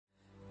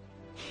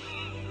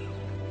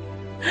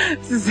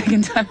It's the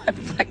second time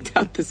I've blacked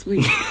out this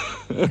week.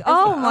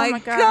 Oh my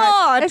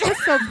God. It's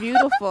just so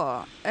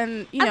beautiful.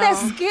 And, you know. And their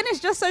skin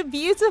is just so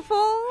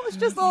beautiful. It's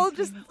just all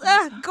just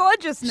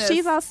gorgeousn's.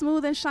 She's all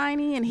smooth and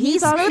shiny, and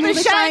he's all smooth smooth and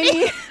and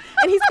shiny.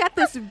 And he's got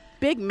this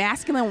big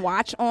masculine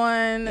watch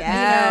on.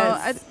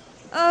 Yes.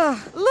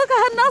 Look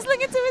at her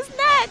nuzzling into his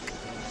neck.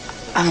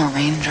 I'm a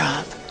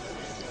raindrop,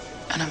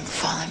 and I'm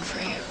falling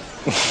for you.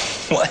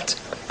 What?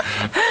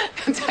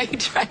 That's how you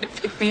tried to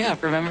pick me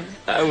up, remember?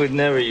 I would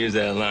never use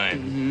that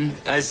line.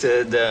 I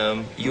said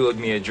you owed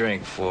me a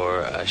drink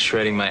for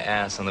shredding my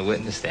ass on the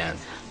witness stand.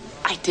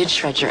 I did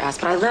shred your ass,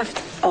 but I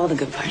left all the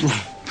good parts.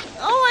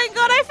 Oh my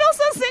God, I feel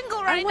so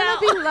single right now. I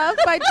want to be loved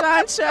by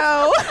John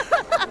Cho.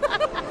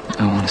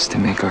 I want us to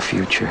make our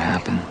future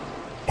happen.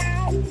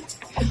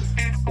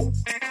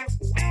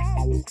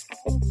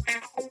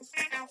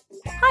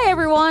 Hi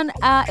everyone,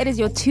 it is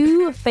your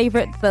two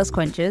favorite thirst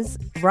quenchers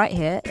right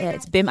here.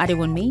 It's Bim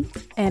Adewunmi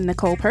And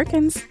Nicole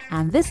Perkins.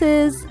 and this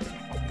is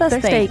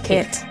Thirst Aid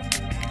Kit.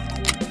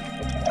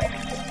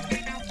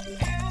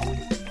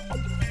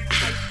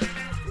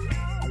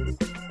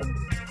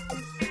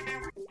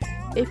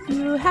 If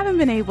you haven't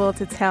been able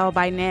to tell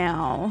by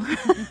now,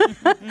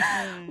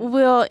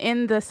 we'll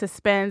end the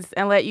suspense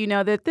and let you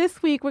know that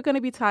this week we're going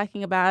to be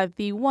talking about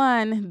the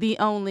one, the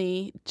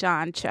only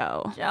John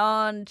Cho.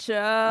 John Cho.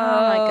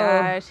 Oh my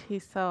gosh,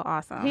 he's so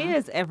awesome. He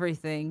is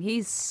everything.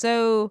 He's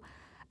so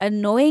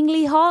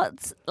annoyingly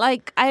hot.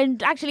 Like, I'm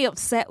actually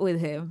upset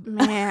with him.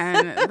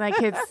 Man, like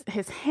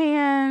his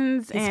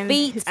hands His and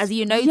feet, as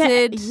you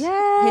noted.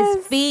 Yes.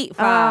 His feet, Oh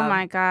fam.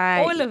 my God.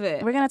 All of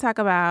it. We're going to talk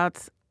about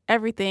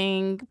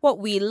everything. What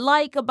we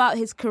like about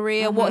his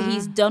career, what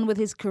he's done with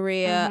his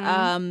career,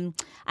 and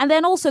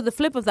then also the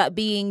flip of that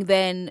being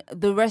then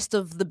the rest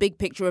of the big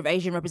picture of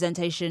Asian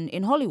representation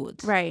in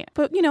Hollywood. Right.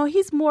 But, you know,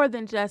 he's more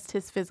than just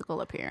his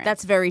physical appearance.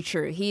 That's very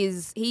true.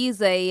 He's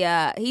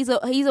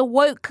a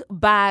woke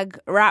bag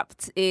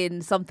wrapped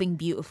in something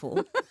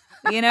beautiful.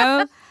 You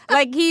know,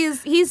 like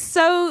he's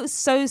so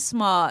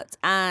smart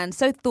and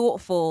so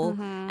thoughtful,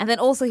 and then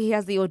also he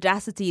has the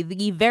audacity,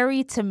 the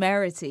very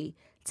temerity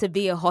to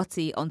be a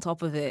hottie on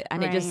top of it,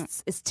 and Right.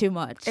 it's too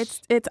much.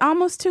 It's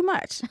almost too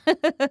much.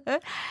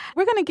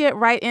 We're going to get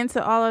right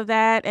into all of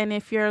that. And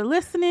if you're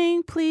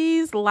listening,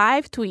 please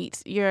live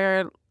tweet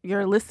your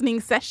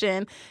listening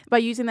session by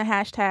using the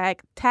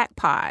hashtag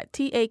TACPOD,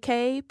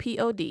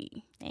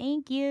 TAKPOD.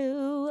 Thank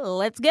you.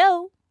 Let's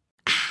go.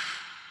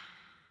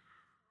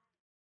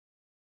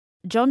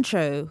 John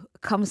Cho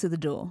comes to the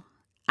door,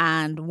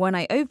 and when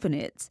I open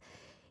it,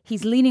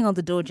 he's leaning on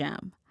the door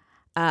jamb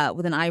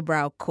with an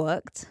eyebrow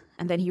quirked,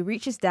 and then he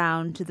reaches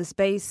down to the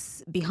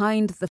space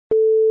behind the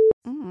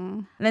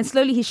and then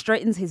slowly he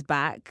straightens his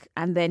back,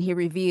 and then he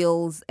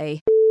reveals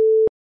a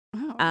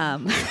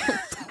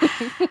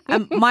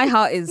my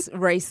heart is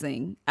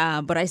racing,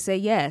 but I say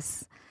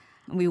yes,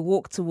 and we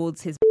walk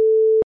towards his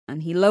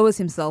and he lowers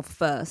himself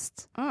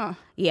first.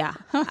 Yeah.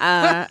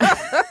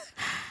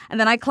 And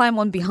then I climb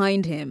on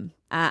behind him,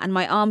 and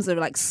my arms are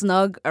like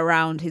snug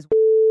around his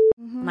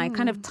and I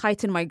kind of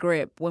tighten my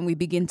grip when we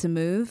begin to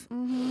move.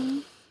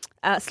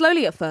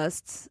 Slowly at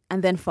first,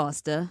 and then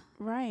faster.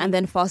 Right. And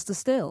then faster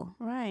still.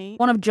 Right.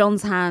 One of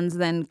John's hands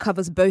then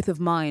covers both of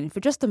mine for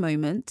just a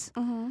moment.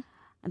 And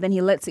then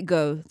he lets it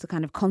go to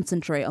kind of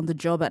concentrate on the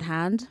job at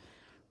hand.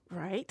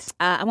 Right.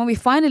 And when we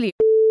finally,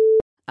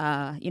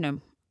 I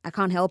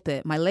can't help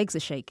it. My legs are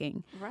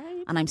shaking.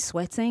 Right. And I'm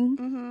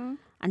sweating.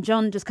 And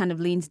John just kind of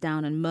leans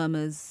down and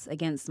murmurs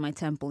against my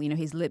temple, you know,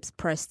 his lips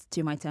pressed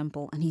to my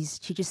temple. And he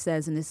just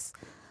says in this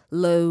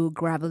low,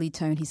 gravelly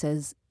tone, he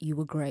says, "You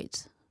were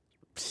great."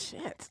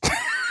 Shit.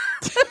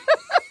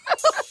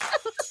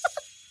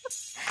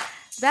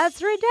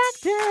 That's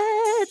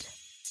redacted.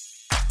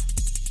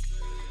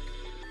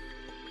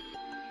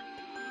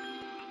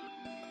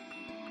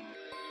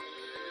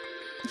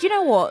 Do you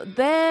know what?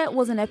 There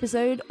was an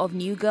episode of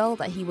New Girl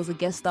that he was a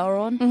guest star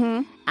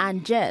on.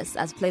 And Jess,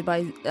 as played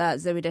by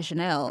Zooey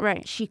Deschanel,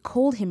 Right. she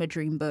called him a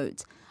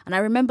dreamboat. And I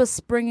remember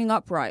springing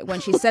upright when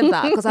she said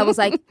that, because I was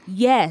like,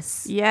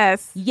 yes.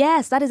 Yes.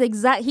 Yes, that is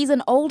exact. He's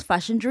an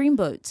old-fashioned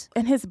dreamboat.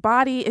 And his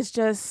body is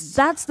just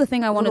That's the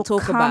thing I want to little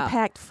talk about.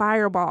 compact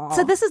fireball.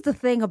 So this is the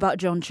thing about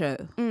John Cho.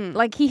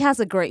 Like, he has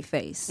a great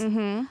face.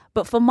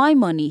 But for my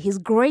money, his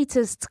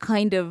greatest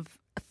kind of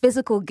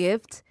physical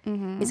gift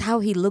is how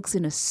he looks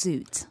in a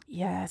suit.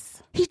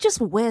 Yes. He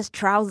just wears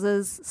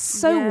trousers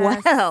so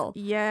Yes. well.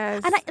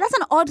 Yes. And that's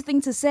an odd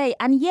thing to say.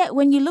 And yet,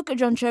 when you look at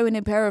John Cho in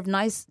a pair of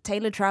nice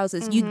tailored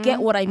trousers, you get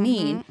what I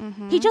mean.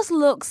 He just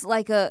looks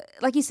like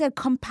you said,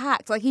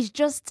 compact. Like he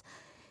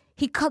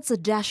cuts a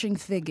dashing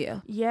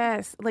figure.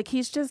 Yes, like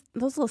he's just,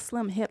 those little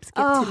slim hips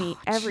get to me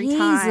every Jesus.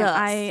 time.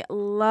 I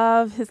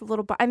love his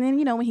little body. And then,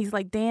 you know, when he's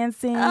like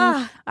dancing,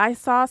 I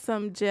saw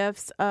some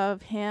GIFs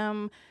of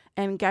him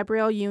and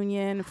Gabrielle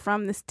Union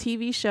from this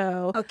TV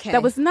show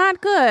that was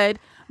not good,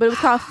 but it was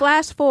called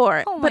Flash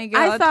Forward. Oh my but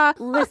I God.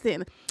 saw,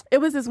 listen, it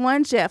was this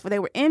one GIF where they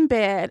were in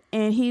bed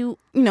and he, you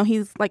know,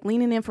 he's like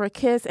leaning in for a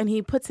kiss and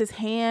he puts his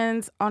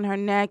hands on her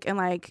neck and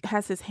like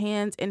has his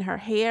hands in her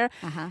hair.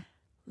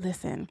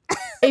 Listen,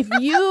 if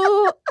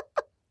you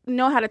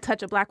know how to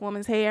touch a black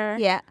woman's hair,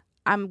 Yeah.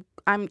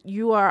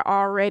 you are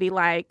already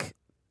like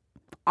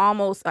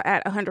almost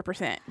at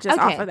 100% just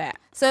off of that.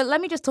 So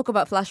let me just talk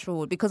about Flash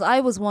Forward, because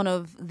I was one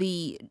of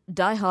the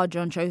diehard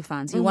John Cho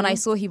fans who, when I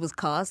saw he was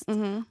cast,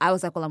 I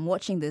was like, well, I'm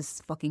watching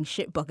this fucking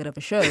shit bucket of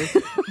a show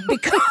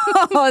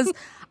because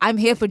I'm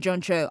here for John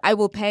Cho. I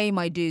will pay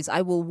my dues.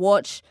 I will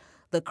watch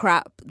the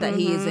crap that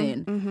he is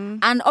in.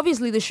 And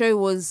obviously the show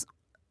was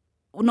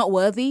not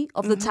worthy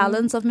of the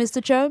talents of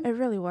Mr. Cho. It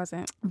really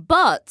wasn't.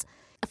 But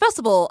first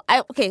of all,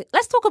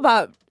 let's talk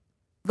about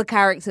the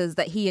characters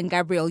that he and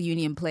Gabrielle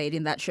Union played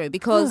in that show,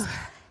 because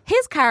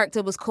his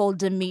character was called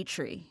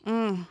Dimitri.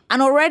 And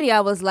already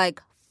I was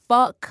like,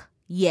 fuck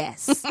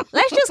yes.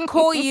 Let's just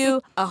call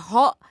you a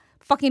hot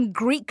fucking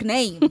Greek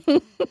name.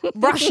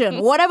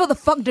 Russian, whatever the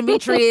fuck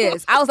Dimitri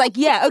is. I was like,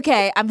 yeah,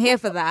 okay, I'm here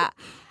for that.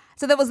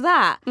 So there was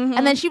that.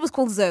 And then she was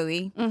called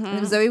Zoe. And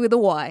it was Zoe with a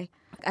Y.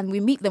 And we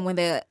meet them when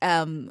they're...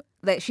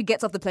 Like she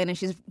gets off the plane and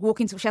she's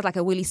walking she has like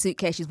a Willy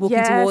suitcase. She's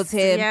walking towards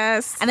him.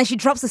 Yes. And then she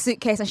drops the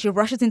suitcase and she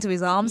rushes into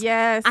his arms.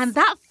 Yes. And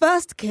that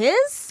first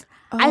kiss,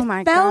 I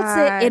my felt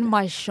God. it in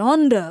my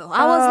shondo.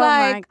 I was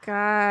like, oh my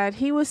God.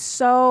 He was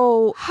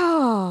so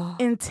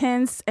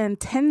intense and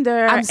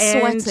tender. I'm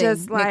sweating, and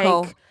just like,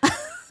 Nicole.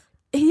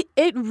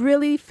 It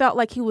really felt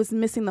like he was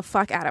missing the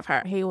fuck out of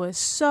her. He was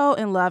so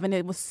in love and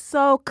it was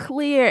so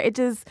clear. It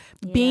just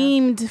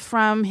beamed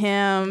from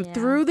him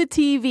through the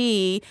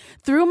TV,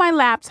 through my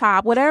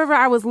laptop, whatever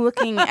I was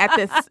looking at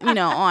this,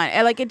 on.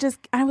 And like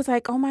I was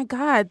like, oh my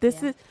God,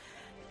 this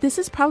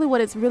is probably what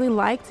it's really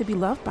like to be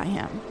loved by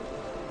him.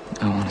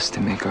 I want us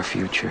to make our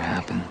future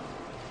happen.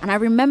 And I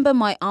remember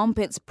my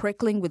armpits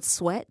prickling with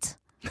sweat.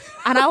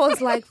 And I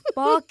was like,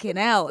 fucking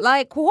hell.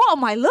 Like, what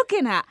am I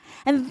looking at?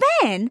 And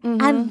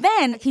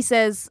then he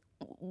says,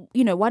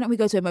 why don't we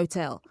go to a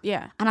motel?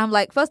 Yeah. And I'm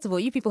like, first of all,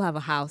 you people have a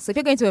house. So if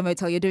you're going to a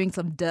motel, you're doing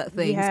some dirt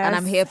things. Yes. And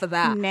I'm here for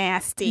that.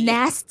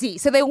 Nasty.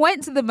 So they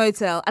went to the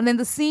motel and then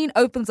the scene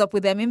opens up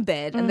with them in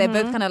bed and they're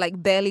both kind of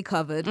like barely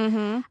covered.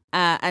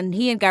 And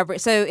he and Gabrielle,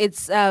 so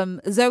it's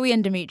Zoe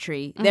and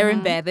Dimitri. They're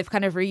in bed. They've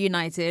kind of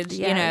reunited,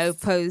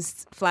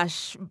 post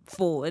Flash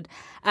Forward.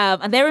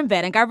 And they're in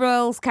bed and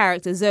Gabrielle's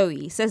character,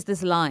 Zoe, says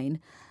this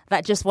line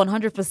that just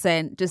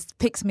 100% just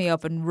picks me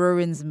up and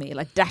ruins me,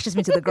 like dashes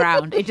me to the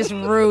ground. It just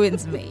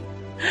ruins me.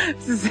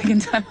 It's the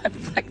second time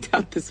I've blacked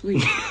out this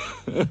week.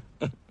 Bitch!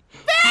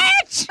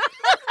 Yes!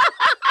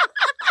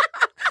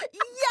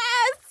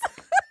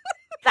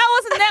 That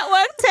was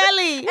network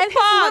telly. And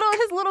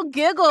his little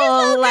giggle.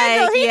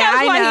 Like, he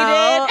knows what he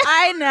did.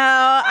 I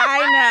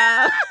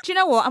know. Do you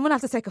know what? I'm gonna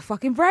have to take a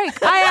fucking break.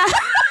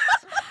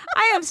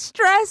 I am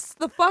stressed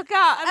the fuck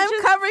out.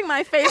 I'm covering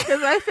my face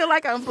because I feel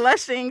like I'm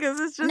blushing because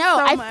it's just so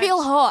I much.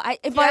 feel hot.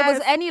 If I was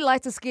any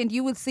lighter skinned,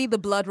 you would see the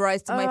blood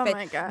rise to my face.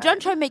 My God. John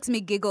Cho makes me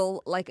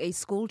giggle like a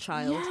school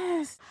child.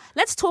 Yes.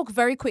 Let's talk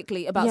very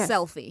quickly about Yes.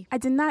 Selfie. I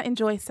did not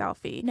enjoy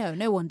Selfie.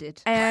 No one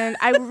did. And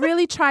I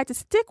really tried to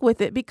stick with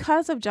it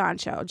because of John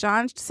Cho.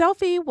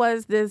 Selfie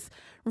was this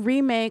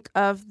remake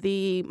of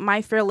the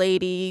My Fair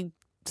Lady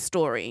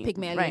story.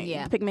 Pygmalion, right?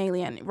 yeah.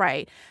 Pygmalion,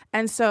 right.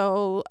 And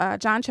so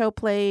John Cho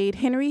played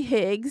Henry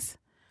Higgs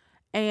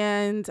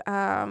and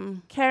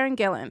Karen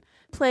Gillan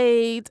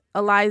played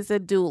Eliza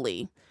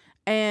Dooley.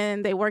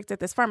 And they worked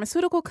at this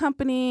pharmaceutical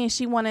company.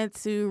 She wanted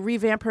to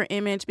revamp her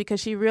image because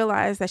she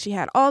realized that she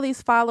had all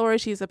these followers.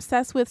 She's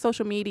obsessed with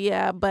social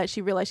media, but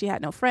she realized she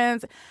had no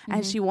friends.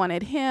 And she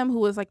wanted him, who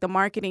was like the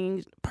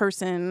marketing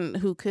person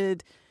who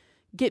could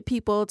get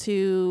people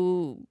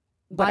to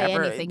Buy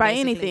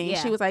anything.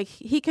 Yeah. She was like,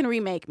 he can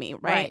remake me,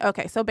 right?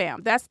 Okay, so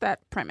bam, that's that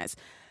premise.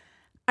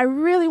 I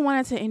really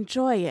wanted to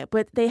enjoy it,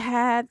 but they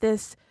had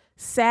this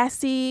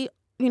sassy,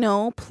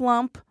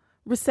 plump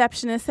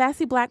receptionist,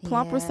 sassy black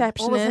plump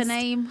receptionist. What was her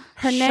name?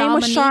 Her name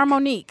was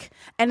Charmonique.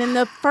 And in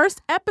the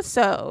first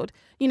episode,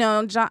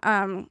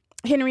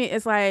 Henry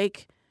is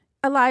like,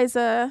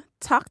 Eliza,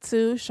 talk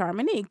to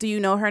Charmonique. Do you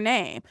know her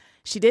name?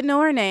 She didn't know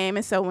her name,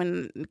 and so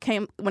when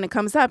it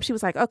comes up, she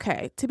was like,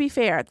 okay, to be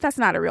fair, that's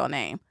not a real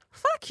name.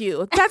 Fuck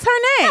you. That's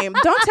her name.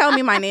 Don't tell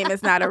me my name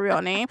is not a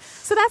real name.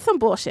 So that's some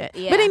bullshit.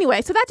 Yeah. But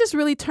anyway, so that just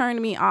really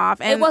turned me off.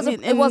 And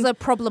it was a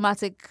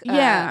problematic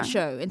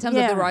show in terms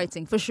of the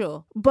writing, for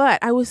sure. But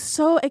I was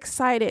so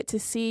excited to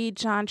see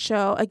John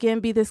Cho again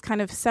be this kind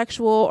of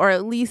sexual, or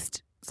at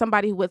least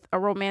somebody with a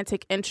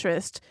romantic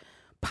interest,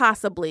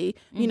 possibly,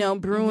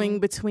 brewing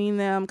between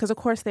them. Because, of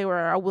course, they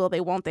were a will they,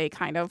 won't they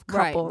kind of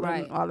couple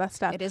and all that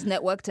stuff. It is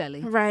network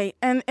telly. Right.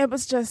 And it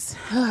was just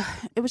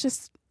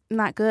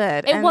not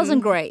good. It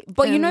wasn't great.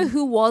 But you know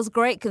who was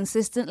great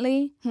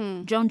consistently?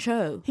 John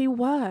Cho. He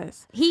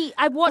was.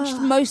 I watched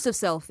most of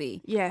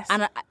Selfie. Yes.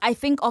 And I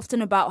think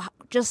often about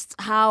just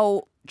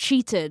how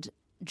cheated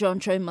John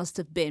Cho must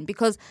have been,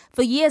 because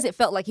for years it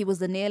felt like he was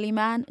the nearly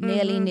man,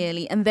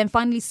 nearly, and then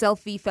finally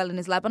Selfie fell in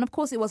his lap, and of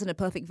course it wasn't a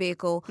perfect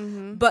vehicle,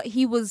 but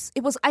it was.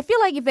 I feel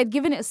like if they'd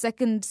given it a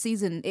second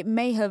season, it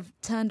may have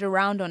turned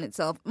around on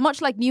itself,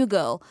 much like New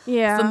Girl.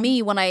 Yeah. For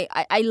me, when I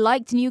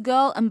liked New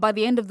Girl, and by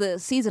the end of the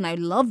season I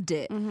loved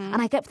it,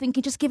 and I kept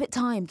thinking, just give it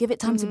time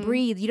to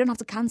breathe. You don't have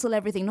to cancel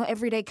everything. Not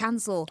every day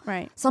cancel.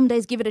 Right. Some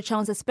days give it a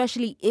chance,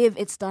 especially if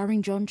it's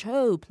starring John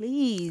Cho.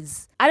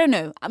 Please. I don't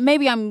know.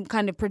 Maybe I'm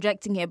kind of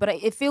projecting here, but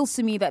it feels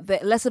to me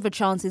that less of a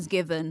chance is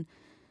given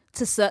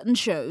to certain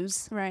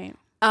shows. Right.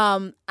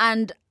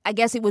 And I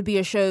guess it would be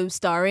a show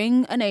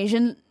starring an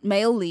Asian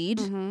male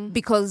lead,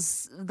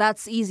 because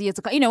that's easier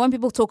to, when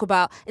people talk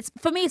about,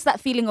 for me, it's that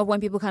feeling of when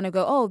people kind of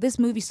go, oh, this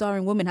movie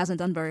starring women hasn't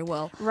done very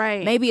well.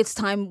 Right. Maybe it's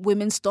time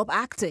women stop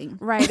acting.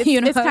 Right.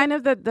 It's kind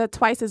of the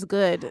twice as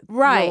good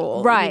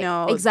rule. Right.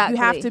 You Exactly.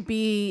 have to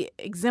be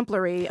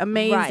exemplary,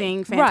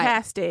 amazing,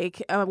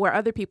 fantastic, where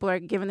other people are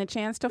given the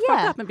chance to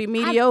fuck up and be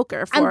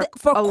mediocre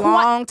for a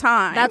long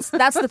time. That's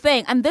the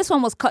thing. And this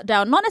one was cut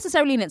down, not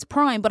necessarily in its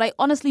prime, but I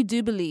honestly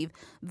do believe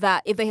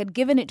that if they had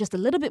given it just a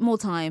little bit more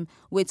time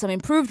with some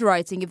improved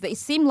writing, if they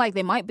seemed like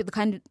they might be the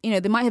kind of,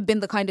 they might have been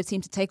the kind of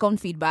team to take on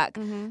feedback,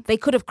 they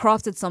could have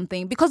crafted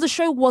something, because the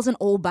show wasn't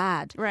all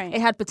bad. Right.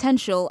 It had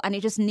potential and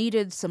it just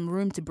needed some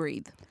room to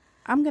breathe.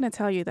 I'm going to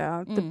tell you,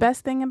 though, the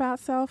best thing about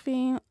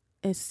Selfie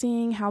is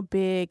seeing how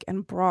big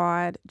and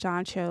broad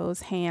John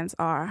Cho's hands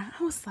are.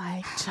 I was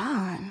like,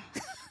 John...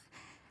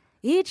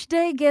 Each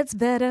day gets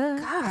better.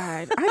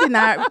 God, I did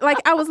not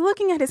I was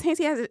looking at his hands.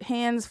 He has his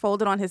hands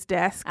folded on his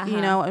desk,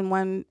 in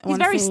one. He's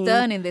very scene.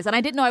 stern in this, and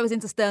I didn't know I was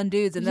into stern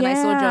dudes, and then I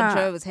saw John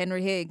Cho as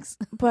Henry Higgs.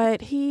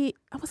 But I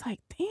was like,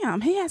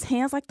 damn, he has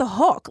hands like the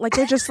Hulk. Like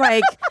they're just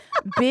like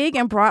big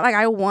and broad. Like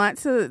I want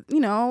to,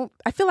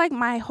 I feel like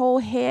my whole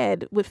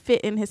head would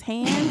fit in his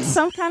hands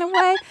some kind of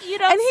way. You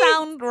don't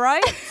sound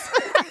right.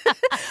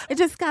 It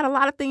just got a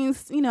lot of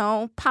things,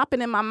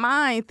 popping in my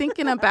mind,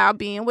 thinking about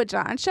being with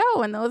John Cho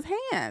and those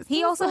hands.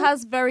 He also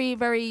has very,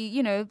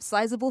 very,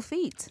 sizable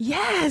feet.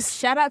 Yes.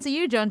 Shout out to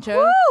you, John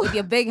Cho, with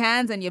your big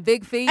hands and your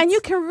big feet. And you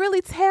can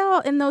really tell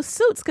in those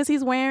suits because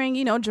he's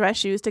wearing, dress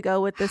shoes to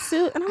go with the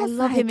suit. And I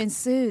love him in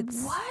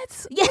suits.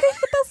 What? Yeah. Where did he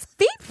get those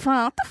feet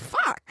from? What the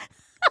fuck?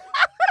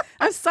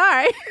 I'm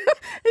sorry.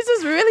 This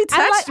just really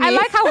touched me. I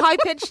like how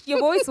high-pitched your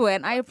voice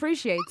went. I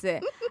appreciate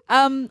it.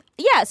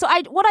 So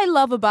what I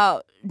love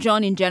about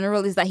John in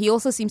general is that he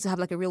also seems to have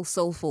like a real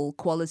soulful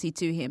quality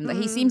to him. That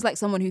he seems like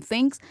someone who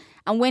thinks,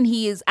 and when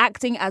he is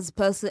acting as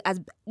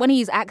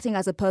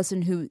a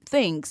person who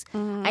thinks,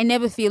 I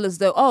never feel as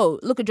though, oh,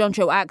 look at John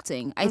Cho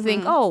acting. I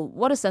think, oh,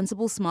 what a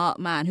sensible, smart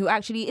man who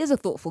actually is a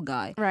thoughtful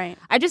guy. Right.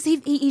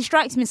 He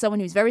strikes me as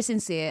someone who's very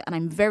sincere, and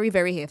I'm very,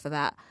 very here for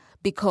that,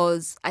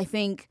 because I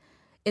think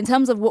in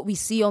terms of what we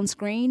see on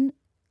screen,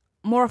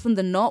 more often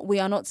than not, we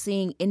are not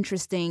seeing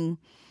interesting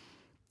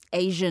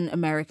Asian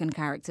American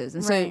characters.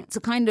 And so to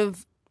kind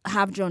of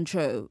have John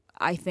Cho,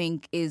 I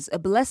think, is a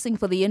blessing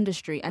for the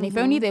industry. And if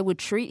only they would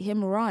treat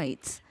him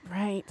right.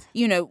 Right.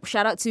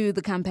 Shout out to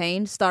the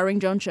campaign starring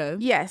John Cho.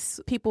 Yes.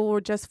 People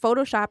were just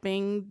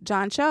photoshopping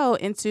John Cho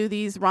into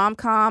these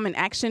rom-com and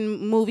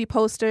action movie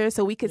posters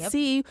so we could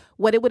see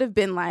what it would have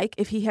been like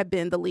if he had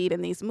been the lead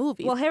in these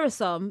movies. Well, here are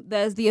some.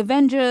 There's The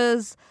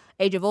Avengers,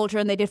 Age of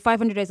Ultron. They did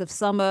 500 Days of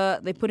Summer.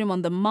 They put him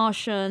on The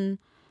Martian.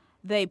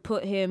 They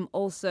put him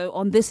also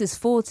on This Is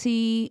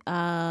 40.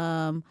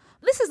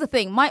 This is the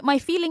thing. My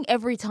feeling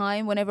every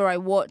time whenever I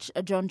watch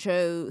a John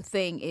Cho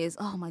thing is,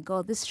 oh my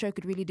God, this show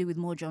could really do with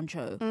more John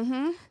Cho.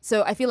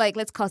 So I feel like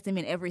let's cast him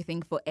in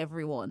everything for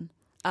everyone.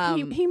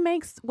 He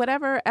makes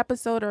whatever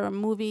episode or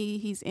movie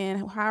he's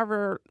in,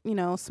 however,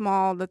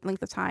 small the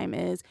length of time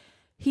is,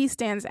 he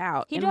stands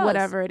out in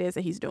whatever it is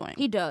that he's doing.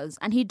 He does.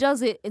 And he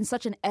does it in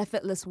such an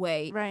effortless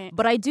way. Right.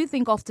 But I do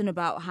think often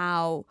about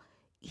how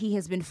he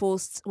has been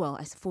forced,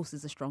 forced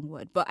is a strong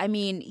word, but I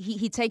mean,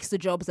 he takes the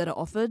jobs that are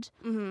offered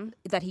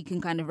that he can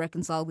kind of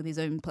reconcile with his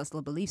own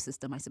personal belief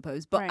system, I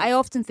suppose. But I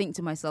often think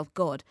to myself,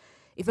 God,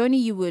 if only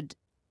you would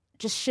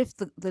just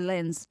shift the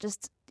lens,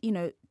 just,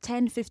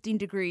 10, 15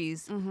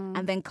 degrees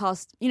and then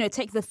cast,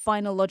 take the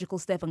final logical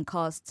step and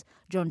cast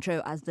John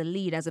Cho as the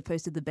lead as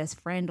opposed to the best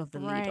friend of the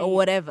lead or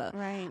whatever.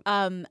 Right.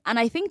 And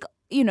I think,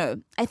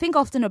 I think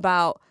often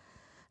about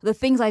the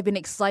things I've been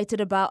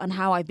excited about and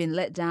how I've been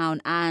let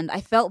down. And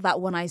I felt that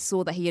when I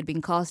saw that he had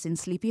been cast in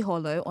Sleepy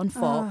Hollow on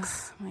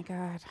Fox. Oh, my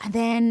God. And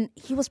then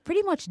he was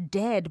pretty much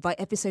dead by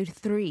episode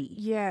 3.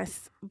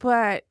 Yes,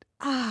 but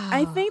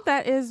I think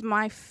that is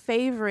my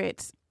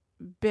favorite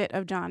bit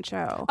of John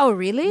Cho. Oh,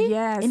 really?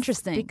 Yes.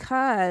 Interesting.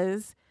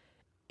 Because...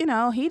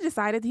 he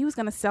decided he was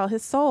going to sell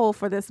his soul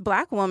for this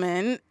black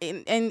woman.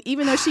 And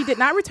even though she did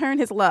not return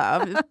his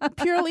love,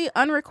 purely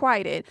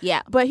unrequited.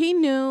 Yeah. But he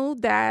knew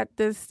that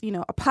this,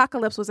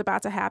 apocalypse was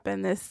about to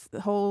happen. This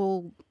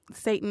whole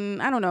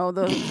Satan, I don't know.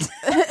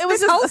 It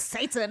was just whole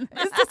Satan.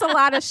 It's just a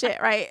lot of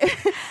shit, right?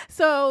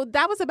 So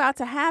that was about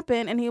to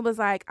happen. And he was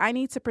like, I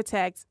need to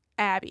protect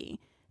Abby.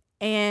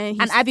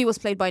 And Abby was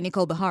played by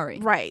Nicole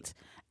Beharie. Right.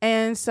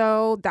 And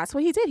so that's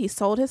what he did. He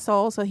sold his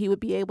soul so he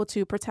would be able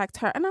to protect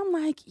her. And I'm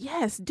like,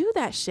 yes, do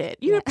that shit.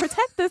 You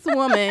protect this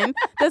woman,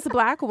 this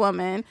Black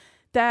woman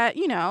that,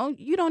 you know,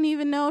 you don't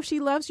even know if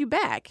she loves you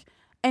back.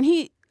 And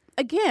he,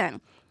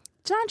 again,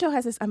 John Cho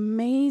has this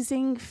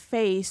amazing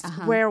face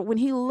where when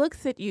he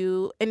looks at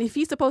you, and if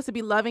he's supposed to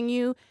be loving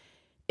you,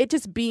 it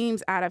just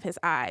beams out of his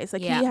eyes.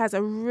 Like he has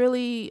a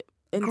really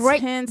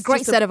intense,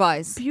 great set of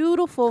eyes.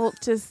 Beautiful,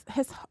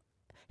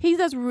 he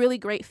does really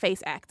great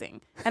face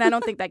acting. And I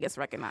don't think that gets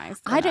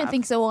recognized. I don't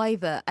think so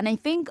either. And I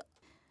think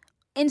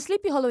in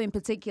Sleepy Hollow in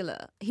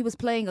particular, he was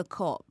playing a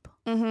cop.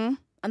 Mm-hmm.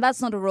 And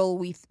that's not a role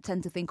we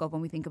tend to think of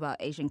when we think about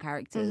Asian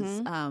characters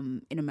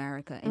in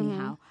America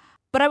anyhow.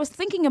 But I was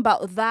thinking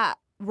about that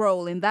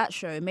role in that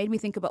show. It made me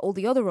think about all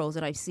the other roles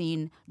that I've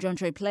seen John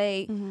Cho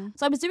play.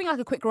 So I was doing like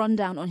a quick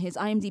rundown on his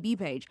IMDb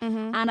page,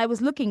 and I was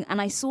looking and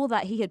I saw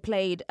that he had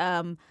played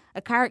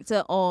a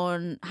character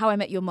on How I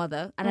Met Your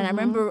Mother, and then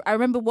I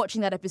remember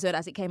watching that episode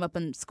as it came up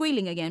and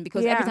squealing again,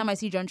 because every time I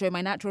see John Cho,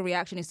 my natural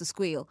reaction is to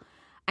squeal.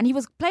 And he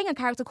was playing a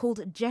character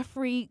called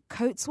Jeffrey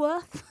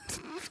Coatsworth,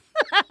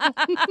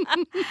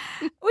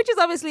 which is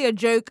obviously a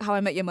joke How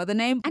I Met Your Mother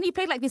name. And he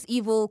played like this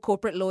evil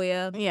corporate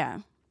lawyer.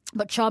 Yeah.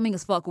 But charming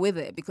as fuck with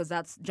it, because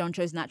that's John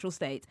Cho's natural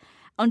state.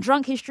 On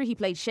Drunk History, he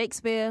played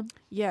Shakespeare.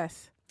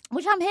 Yes.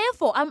 Which I'm here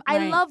for.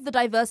 I love the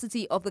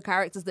diversity of the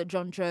characters that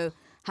John Cho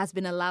has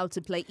been allowed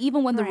to play,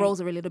 even when the roles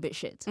are a little bit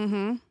shit.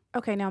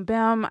 Okay, now,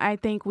 Bim, I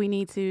think we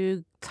need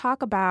to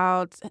talk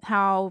about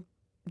how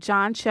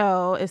John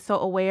Cho is so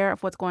aware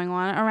of what's going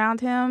on around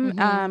him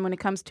when it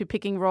comes to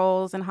picking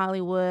roles in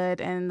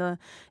Hollywood and the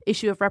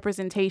issue of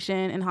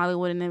representation in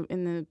Hollywood and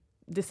in the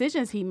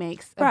decisions he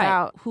makes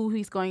about who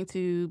he's going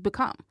to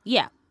become.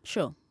 Yeah,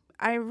 sure.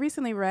 I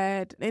recently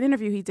read an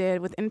interview he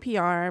did with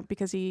NPR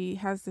because he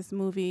has this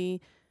movie,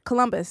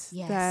 Columbus,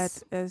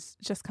 that has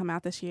just come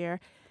out this year.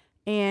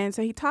 And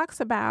so he talks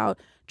about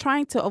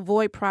trying to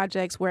avoid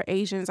projects where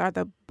Asians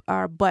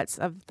are butts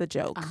of the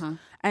jokes.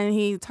 And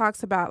he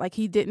talks about like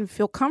he didn't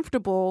feel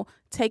comfortable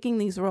taking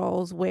these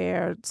roles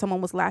where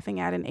someone was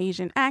laughing at an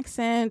Asian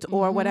accent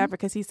or whatever,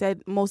 because he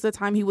said most of the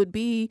time he would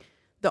be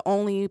the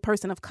only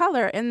person of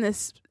color in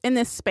this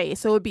space.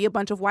 So it would be a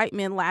bunch of white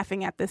men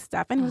laughing at this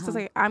stuff. And he was just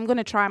like, I'm going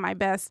to try my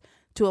best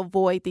to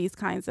avoid these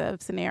kinds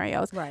of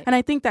scenarios. Right. And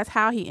I think that's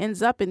how he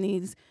ends up in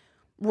these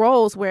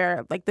roles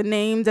where like the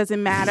name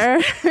doesn't matter,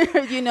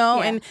 you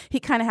know, and he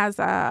kind of has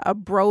a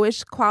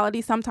bro-ish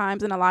quality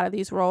sometimes in a lot of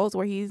these roles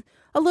where he's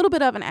a little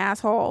bit of an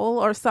asshole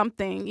or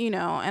something, you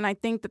know. And I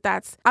think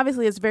that's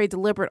obviously it's very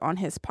deliberate on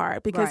his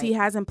part because he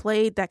hasn't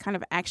played that kind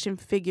of action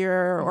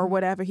figure or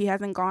whatever. He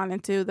hasn't gone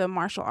into the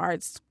martial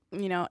arts,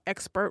 you know,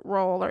 expert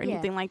role or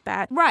anything like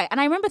that. Right. And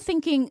I remember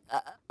thinking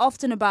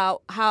often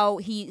about how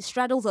he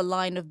straddles a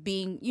line of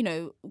being, you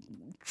know,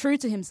 true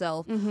to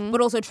himself, but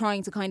also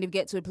trying to kind of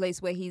get to a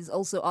place where he's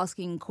also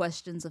asking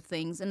questions of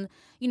things. And,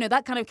 you know,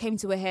 that kind of came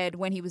to a head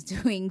when he was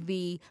doing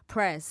the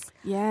press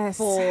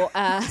for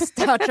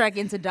Star Trek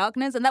Into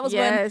Darkness. And that was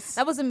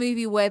that was a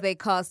movie where they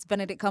cast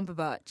Benedict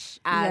Cumberbatch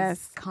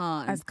as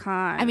Khan. As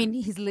Khan. I mean,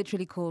 he's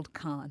literally called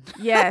Khan.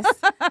 Yes.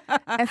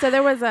 And so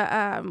there was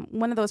a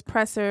one of those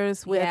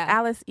pressers with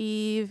Alice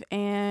Eve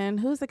and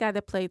who's the guy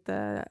that played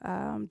the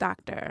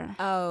doctor?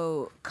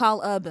 Oh,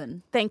 Carl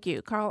Urban. Thank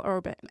you, Carl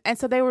Urban. And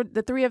so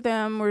the three of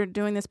them were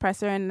doing this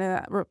presser, and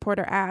the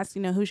reporter asked,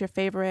 you know, who's your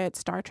favorite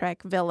Star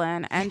Trek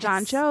villain? And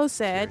John Cho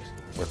said,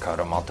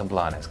 Ricardo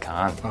Montalban as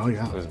Khan. Oh,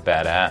 yeah. Who's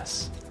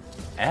badass.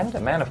 And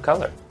a man of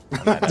color.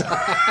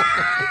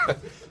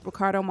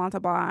 Ricardo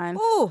Montalban,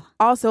 Ooh.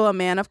 also a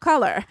man of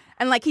color.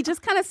 And like he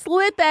just kind of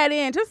slid that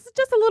in just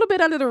a little bit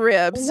under the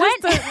ribs.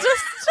 Just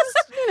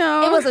you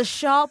know. It was a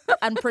sharp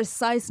and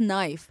precise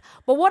knife.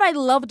 But what I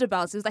loved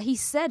about it was that he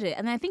said it,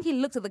 and I think he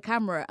looked at the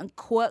camera and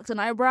quirked an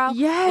eyebrow.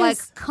 Yes.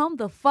 Like, come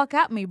the fuck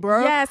at me,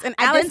 bro. Yes, and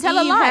I Alice didn't tell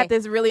a Eve lie. had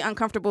this really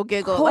uncomfortable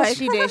giggle. Of course like,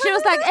 she did. She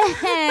was like,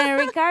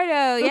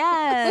 Ricardo,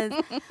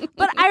 yes.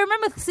 But I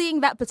remember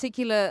seeing that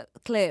particular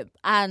clip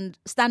and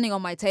standing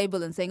on my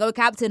table and saying, oh,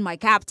 Captain, my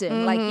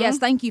Captain. Like, yes,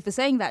 thank you for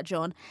saying that,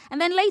 John.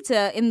 And then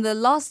later, in the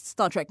last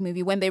Star Trek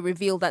movie, when they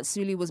revealed that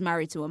Sulu was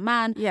married to a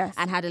man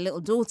and had a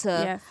little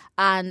daughter,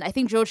 and I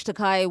think George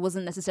Takei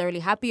wasn't necessarily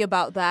happy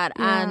about that.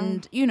 Yeah.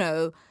 And, you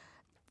know,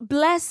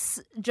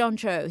 bless John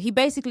Cho. He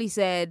basically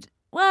said,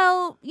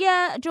 well,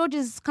 yeah, George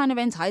is kind of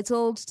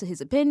entitled to his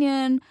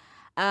opinion.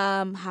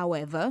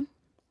 However,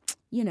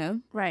 you know.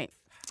 Right.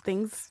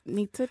 Things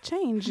need to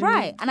change.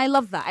 Right. And I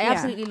love that. I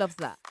absolutely love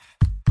that.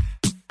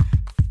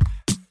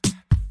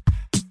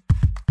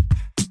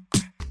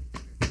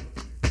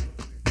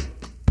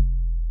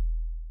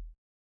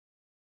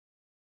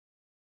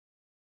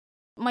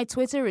 My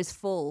Twitter is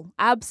full,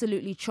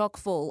 absolutely chock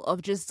full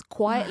of just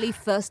quietly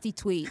thirsty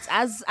tweets,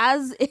 as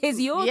is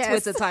your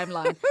Twitter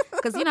timeline.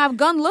 Because, you know, I've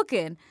gone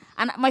looking.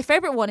 And my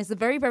favorite one is the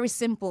very, very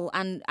simple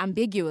and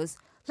ambiguous.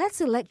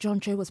 Let's elect John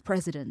Cho as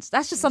president.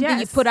 That's just something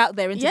you put out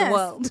there into the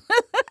world.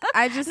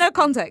 I just no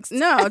context.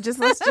 No,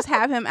 let's just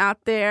have him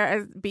out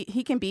there.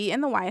 He can be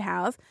in the White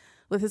House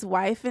with his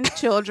wife and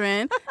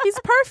children. He's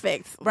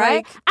perfect, right?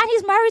 Like, And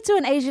he's married to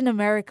an Asian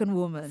American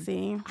woman.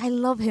 see, I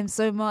love him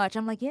so much.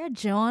 I'm like, yeah,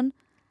 John,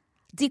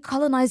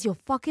 decolonize your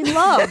fucking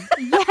love.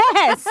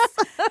 Yes.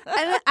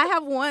 and I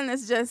have one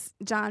that's just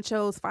John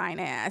Cho's fine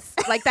ass.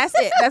 Like, that's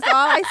it. That's all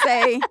I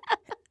say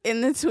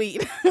in the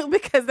tweet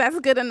because that's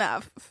good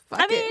enough.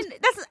 Fuck I mean,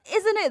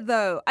 isn't it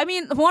though? I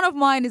mean, one of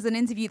mine is an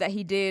interview that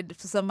he did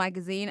for some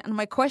magazine, and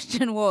my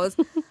question was,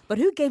 but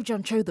who gave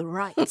John Cho the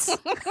rights?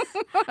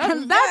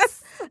 And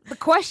that's the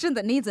question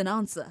that needs an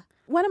answer.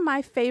 One of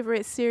my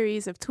favorite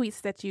series of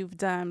tweets that you've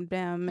done,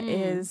 Bim,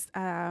 is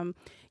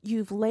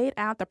you've laid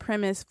out the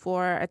premise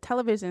for a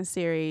television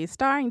series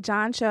starring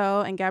John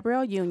Cho and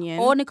Gabrielle Union.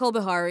 Or Nicole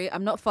Beharie.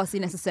 I'm not fussy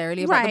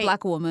necessarily about the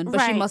black woman, but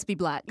she must be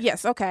black.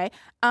 Yes, okay.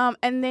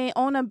 And they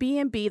own a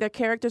B&B. Their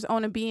characters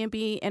own a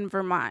B&B in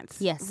Vermont.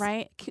 Yes.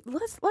 Right?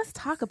 Let's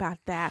talk about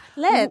that.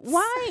 Let's.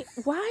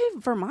 Why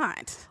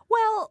Vermont?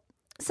 Well,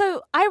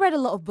 so I read a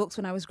lot of books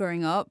when I was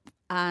growing up,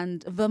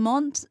 and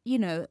Vermont, you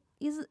know,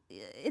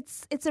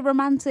 it's a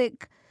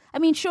romantic. I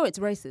mean, sure, it's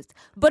racist,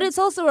 but it's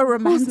also a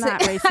romantic. Who's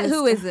not racist?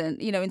 Who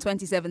isn't? You know, in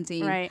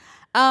 2017, Right.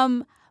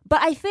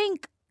 But I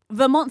think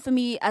Vermont for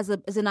me as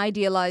an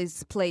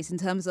idealized place in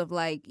terms of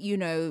like, you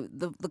know,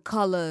 the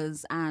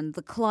colors and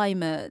the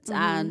climate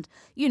and,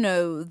 you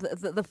know,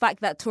 the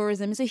fact that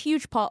tourism is a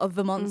huge part of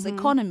Vermont's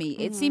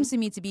economy. It seems to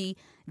me to be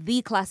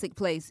the classic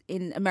place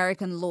in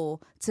American law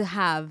to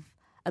have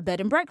a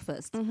bed and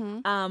breakfast.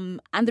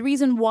 And the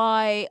reason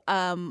why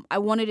I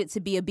wanted it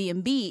to be a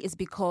B&B is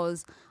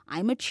because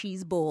I'm a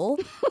cheese ball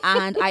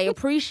and I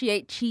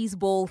appreciate cheese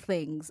ball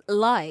things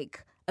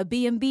like a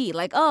B&B,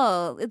 like,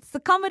 oh, it's a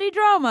comedy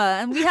drama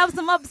and we have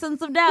some ups and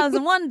some downs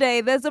and one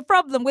day there's a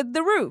problem with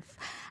the roof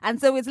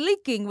and so it's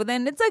leaking, but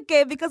then it's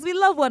okay because we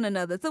love one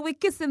another, so we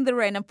kiss in the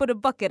rain and put a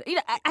bucket. You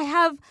know, I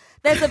have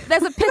there's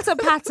a pitter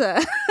patter.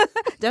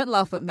 Don't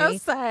laugh at me. I'm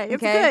sorry.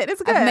 It's okay? good.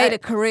 It's good. I've made a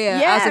career out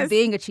Yes. of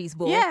being a cheese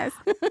ball. Yes.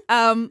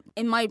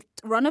 In my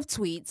run of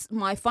tweets,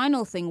 my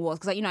final thing was,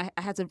 because I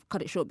had to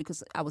cut it short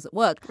because I was at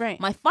work. Right.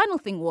 My final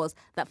thing was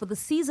that for the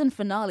season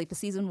finale for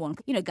season 1,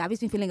 you know, Gabby's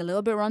been feeling a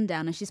little bit run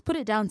down and she's put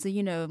it down to,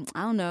 you know,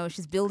 I don't know,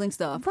 she's building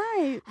stuff.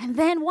 Right. And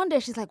then one day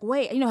she's like,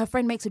 wait, you know, her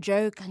friend makes a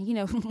joke and, you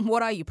know,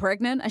 what are you,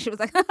 pregnant? And she was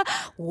like,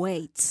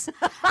 wait.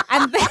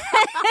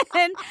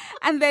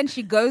 and then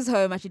she goes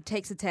home and she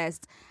takes a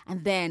test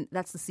and then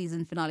that's the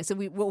season finale. So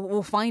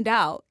we'll find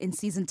out in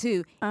season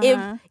 2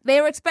 if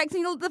they were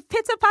expecting the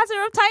pitter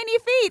patter of tiny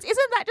feet.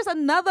 Isn't that just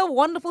another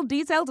wonderful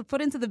detail to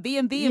put into the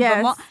B&B in Yes.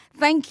 Vermont?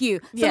 Thank you.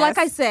 So Yes. like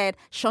I said,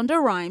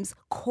 Shonda Rhimes,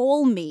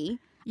 call me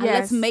and Yes.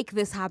 let's make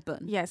this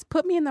happen. Yes,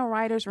 put me in the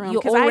writer's room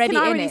You're because I already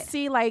can in already it.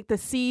 see like the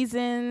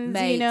seasons,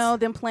 Mate. you know,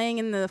 them playing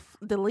in the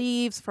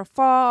leaves for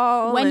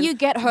fall. When and you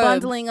get home-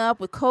 bundling up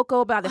with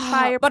cocoa by the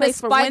fireplace but a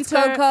for spiked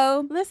winter.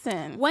 cocoa.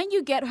 Listen, When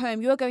you get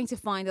home, you're going to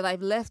find that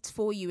I've left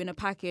for you in a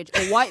package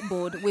a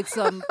whiteboard with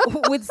some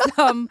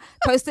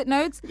post-it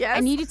notes. Yes.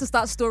 I need you to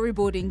start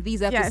storyboarding these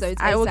yes, episodes.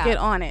 I will ASAP. get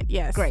on it.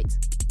 Yes, Great.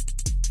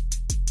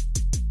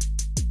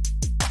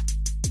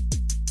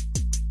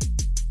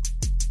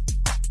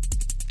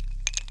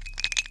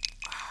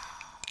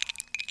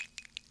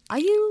 Are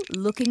you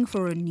looking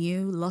for a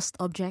new lost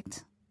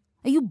object?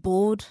 Are you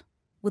bored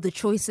with the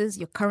choices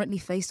you're currently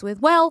faced with?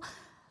 Well,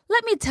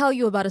 let me tell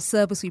you about a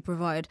service we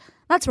provide.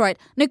 That's right,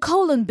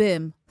 Nicole and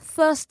Bim,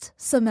 Thirst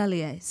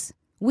Sommeliers.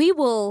 We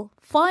will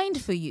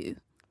find for you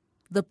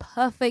the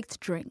perfect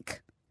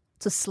drink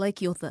to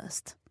slake your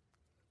thirst.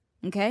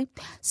 Okay?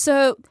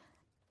 So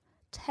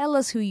tell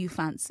us who you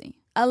fancy.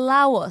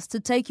 Allow us to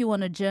take you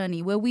on a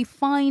journey where we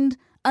find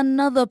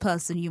another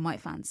person you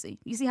might fancy.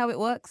 You see how it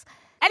works?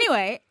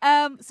 Anyway,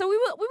 so we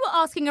were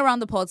asking around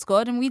the pod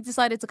squad and we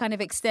decided to kind of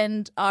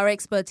extend our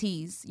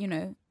expertise, you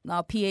know,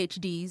 our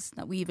PhDs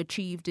that we've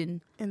achieved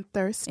in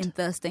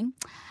thirsting.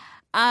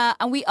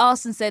 And we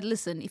asked and said,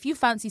 listen, if you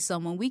fancy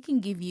someone, we can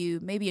give you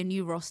maybe a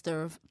new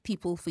roster of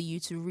people for you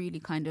to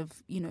really kind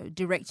of, you know,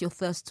 direct your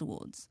thirst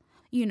towards.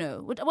 You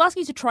know, we'll ask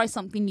you to try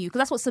something new because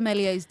that's what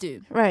sommeliers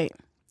do. right.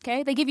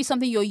 Okay? They give you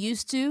something you're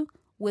used to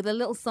with a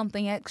little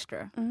something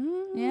extra.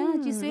 Yeah,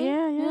 do you see?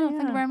 Yeah.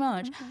 Thank you very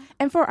much.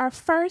 And for our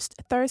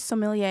first Thirst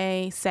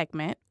Sommelier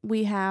segment,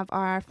 we have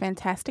our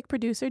fantastic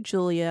producer,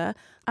 Julia.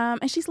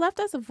 And she's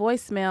left us a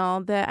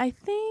voicemail that I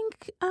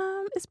think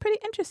is pretty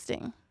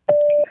interesting.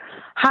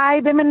 Hi,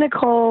 Bim and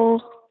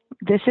Nicole.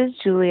 This is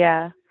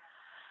Julia.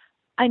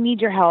 I need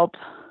your help.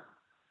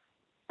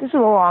 This is a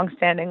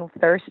long-standing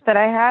thirst that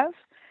I have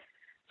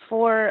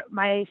for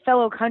my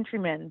fellow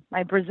countryman,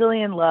 my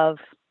Brazilian love,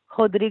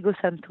 Rodrigo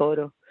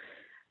Santoro.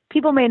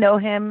 People may know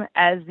him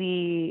as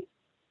the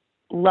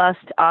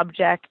lust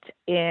object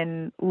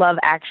in Love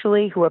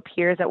Actually, who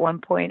appears at one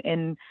point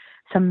in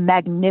some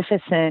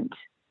magnificent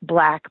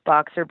black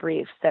boxer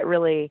briefs that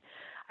really,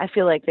 I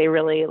feel like they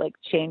really like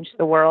changed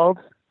the world.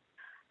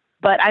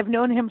 But I've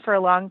known him for a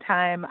long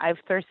time. I've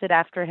thirsted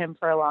after him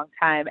for a long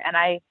time. And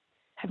I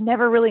have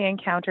never really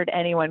encountered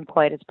anyone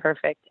quite as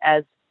perfect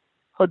as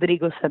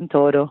Rodrigo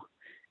Santoro.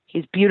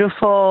 He's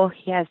beautiful.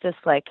 He has this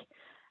like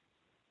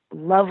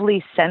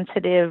lovely,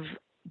 sensitive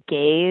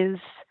gaze.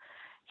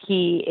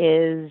 He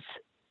is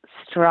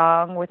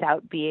strong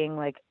without being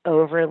like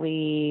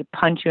overly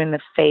punch you in the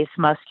face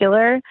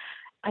muscular.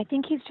 I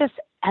think he's just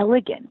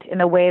elegant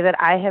in a way that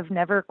I have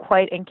never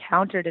quite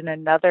encountered in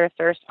another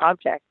thirst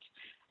object.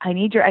 I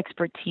need your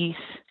expertise.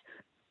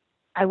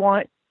 I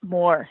want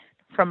more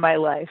from my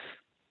life.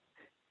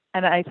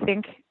 And I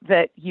think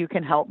that you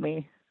can help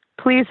me.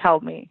 Please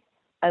help me.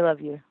 I love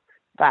you.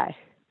 Bye.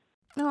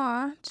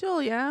 Aw,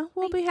 Julia,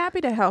 we'll be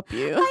happy to help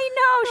you. I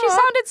know. She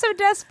sounded so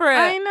desperate.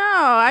 I know.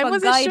 I for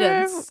wasn't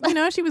guidance.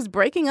 sure, she was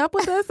breaking up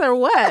with us or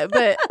what.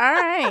 But all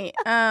right.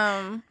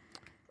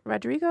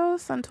 Rodrigo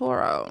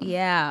Santoro.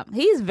 Yeah,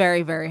 he's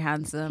very, very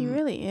handsome. He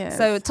really is.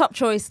 So top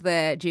choice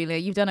there, Julia.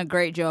 You've done a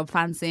great job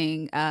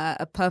fancying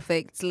a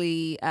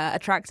perfectly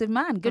attractive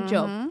man. Good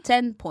job.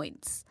 10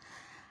 points.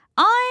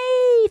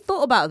 I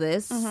thought about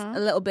this a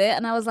little bit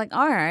and I was like,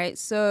 all right,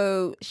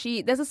 so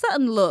there's a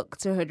certain look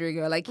to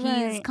Rodrigo. Like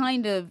he's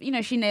kind of,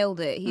 she nailed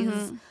it.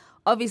 He's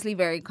obviously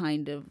very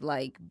kind of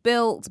like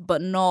built,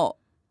 but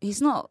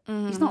he's not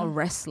a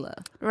wrestler.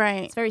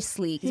 Right. He's very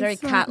sleek. He's very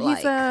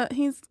cat-like.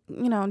 He's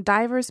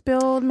diver's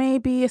build,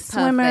 maybe a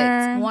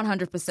swimmer.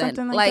 100%.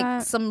 Something like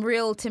that. Some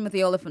real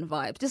Timothy Oliphant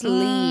vibes. Just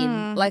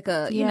lean. Like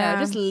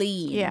just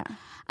lean. Yeah.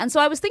 And so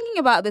I was thinking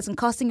about this and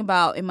casting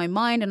about in my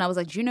mind, and I was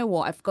like, do you know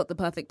what? I've got the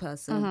perfect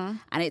person.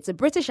 And it's a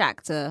British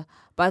actor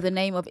by the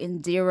name of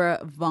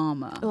Indira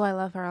Varma. Oh, I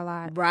love her a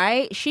lot.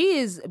 Right? She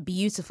is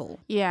beautiful.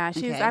 Yeah,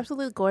 she's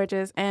absolutely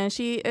gorgeous, and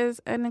she is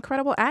an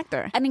incredible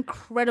actor. An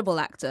incredible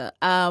actor.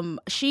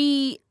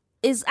 She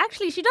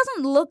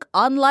doesn't look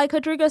unlike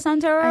Rodrigo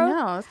Santoro. I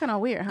know, it's kind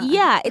of weird, huh?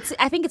 Yeah,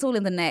 I think it's all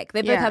in the neck.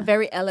 They both have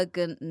very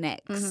elegant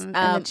necks. And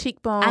the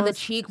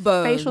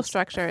cheekbones. Facial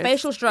structure.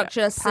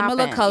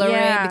 Similar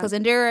coloring, because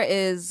Indira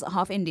is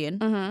half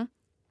Indian.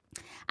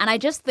 And I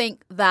just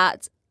think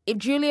that if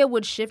Julia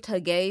would shift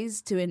her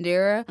gaze to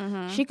Indira,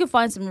 she could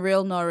find some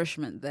real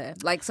nourishment there,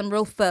 like some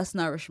real thirst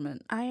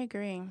nourishment. I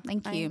agree.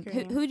 Thank you.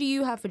 Who do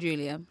you have for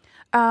Julia?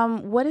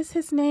 What is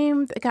his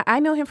name?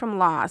 I know him from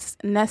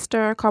Lost.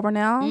 Nestor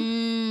Carbonell.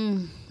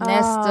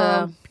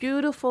 Nestor.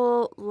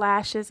 Beautiful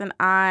lashes and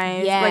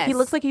eyes. Yes. Like he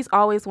looks like he's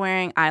always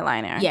wearing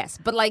eyeliner. Yes,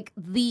 but like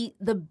the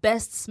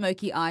best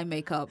smoky eye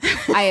makeup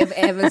I have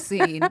ever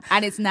seen,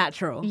 and it's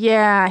natural.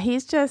 Yeah,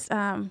 he's just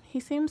he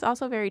seems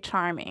also very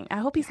charming. I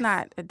hope he's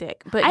not a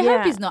dick, but I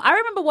hope he's not. I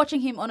remember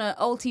watching him on an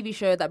old TV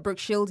show that Brooke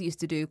Shields used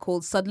to do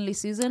called Suddenly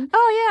Susan.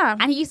 Oh yeah,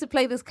 and he used to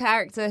play this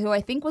character who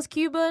I think was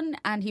Cuban,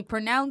 and he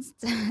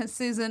pronounced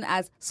Susan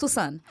as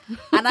Susan,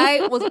 and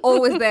I was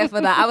always there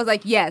for that. I was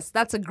like, yes,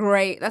 that's a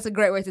great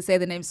way to say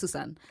the name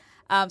Susan.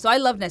 So I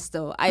love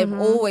Nestor. I have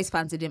always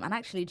fancied him. And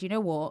actually, do you know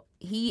what?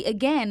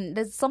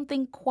 There's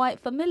something quite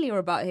familiar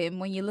about him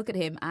when you look at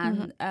him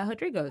and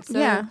Rodrigo.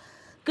 So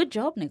good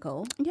job,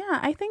 Nicole. Yeah,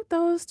 I think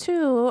those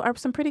two are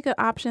some pretty good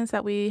options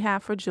that we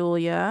have for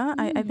Julia.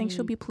 I think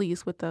she'll be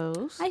pleased with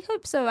those. I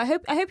hope so. I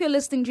hope you're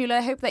listening, Julia.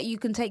 I hope that you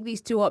can take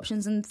these two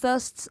options and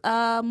thirst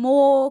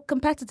more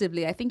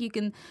competitively. I think you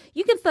can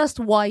thirst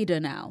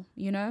wider now,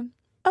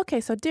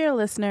 Okay, so dear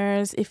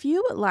listeners, if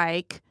you would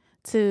like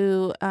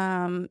to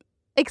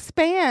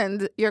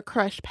expand your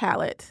crush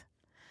palette,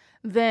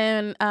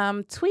 then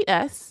tweet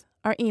us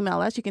or email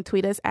us. You can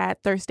tweet us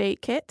at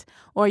ThirstAidKit,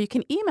 or you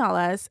can email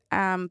us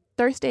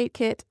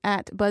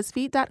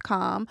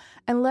thirstaidkit@buzzfeed.com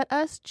and let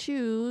us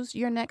choose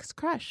your next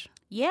crush.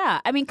 Yeah,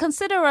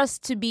 consider us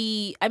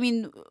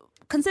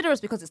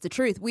because it's the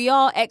truth. We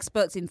are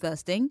experts in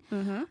thirsting.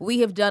 We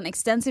have done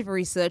extensive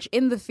research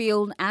in the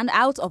field and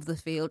out of the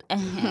field.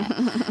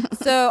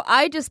 So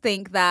I just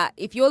think that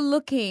if you're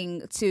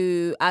looking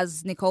to,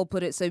 as Nicole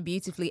put it so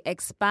beautifully,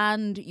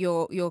 expand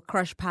your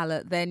crush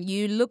palette, then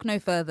you look no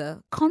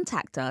further.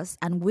 Contact us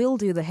and we'll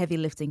do the heavy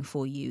lifting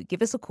for you.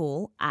 Give us a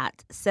call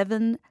at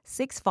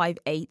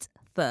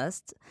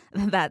 7658-THIRST.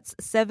 That's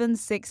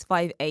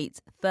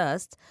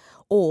 7658-THIRST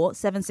or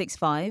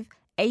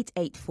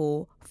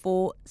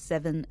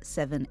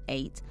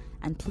 765-884-4778,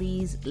 and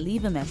please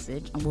leave a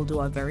message and we'll do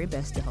our very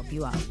best to help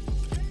you out.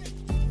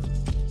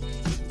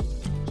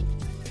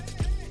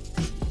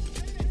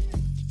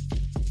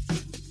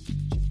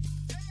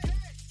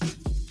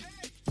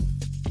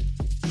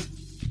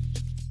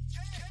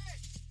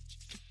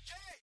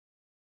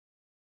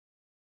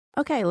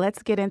 Okay,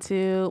 let's get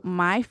into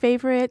my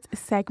favorite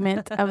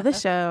segment of the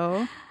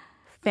show,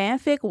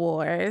 Fanfic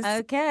Wars.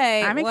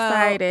 Okay, I'm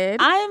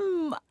excited.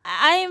 I'm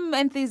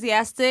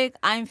enthusiastic.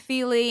 I'm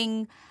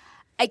feeling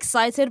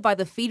excited by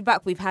the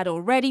feedback we've had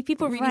already.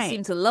 People really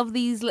seem to love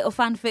these little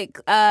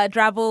fanfic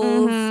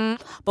drabbles.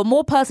 But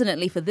more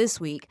pertinently for this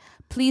week,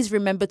 please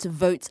remember to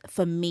vote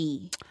for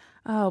me.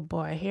 Oh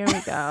boy, here we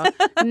go.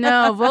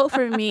 No, vote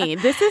for me.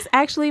 This is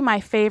actually my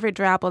favorite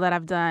drabble that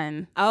I've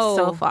done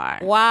so far.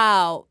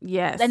 Wow.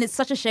 Yes. And it's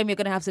such a shame you're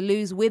going to have to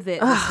lose with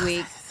it this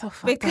week. So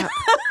fucked up.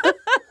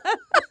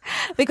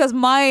 Because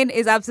mine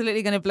is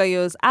absolutely going to blow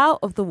yours out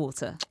of the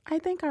water. I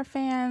think our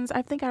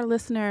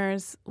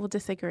listeners will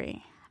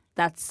disagree.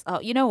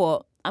 You know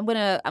what? I'm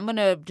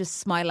gonna just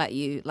smile at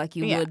you like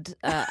you would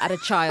at a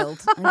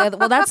child. And go,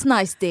 well, that's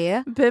nice,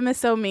 dear. Bim is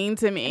so mean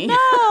to me. No,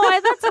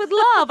 that's with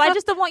love. I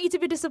just don't want you to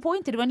be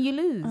disappointed when you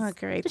lose. Oh,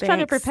 great. Just trying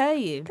to prepare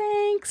you.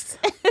 Thanks.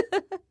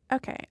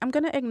 Okay, I'm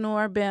going to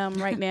ignore Bim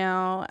right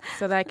now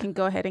so that I can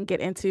go ahead and get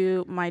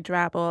into my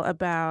drabble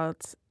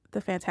about the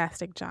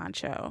Fantastic John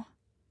show.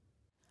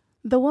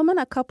 The woman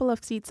a couple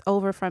of seats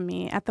over from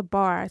me at the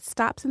bar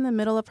stops in the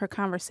middle of her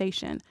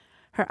conversation,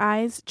 her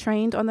eyes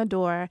trained on the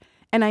door,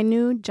 and I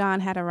knew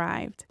John had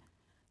arrived.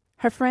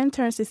 Her friend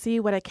turns to see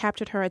what had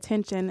captured her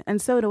attention, and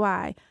so do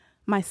I,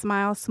 my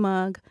smile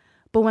smug,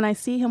 but when I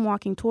see him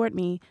walking toward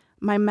me,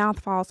 my mouth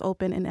falls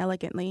open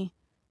inelegantly.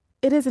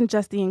 It isn't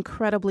just the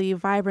incredibly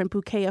vibrant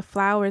bouquet of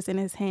flowers in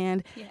his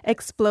hand,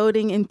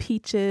 exploding in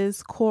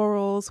peaches,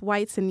 corals,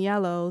 whites, and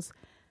yellows.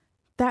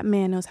 That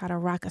man knows how to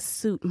rock a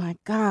suit, my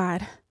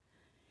God.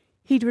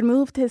 He'd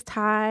removed his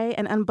tie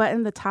and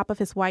unbuttoned the top of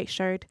his white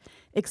shirt,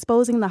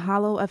 exposing the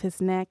hollow of his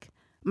neck,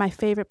 my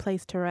favorite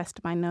place to rest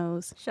my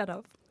nose. Shut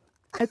up.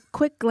 A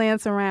quick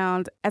glance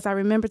around as I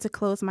remember to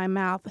close my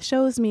mouth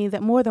shows me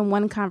that more than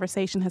one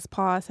conversation has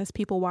paused as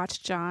people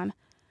watch John.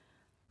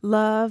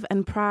 Love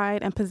and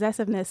pride and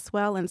possessiveness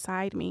swell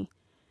inside me.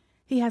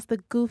 He has the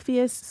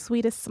goofiest,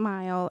 sweetest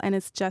smile, and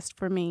it's just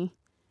for me.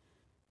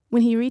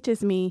 When he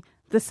reaches me,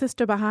 the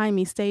sister behind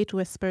me stage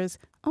whispers,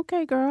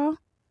 "Okay, girl."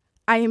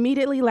 I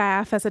immediately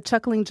laugh as a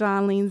chuckling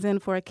John leans in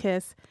for a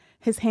kiss,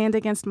 his hand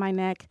against my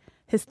neck,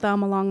 his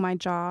thumb along my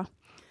jaw.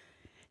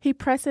 He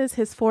presses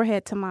his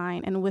forehead to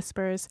mine and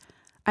whispers,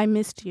 "I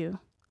missed you."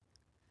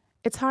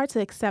 It's hard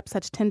to accept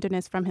such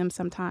tenderness from him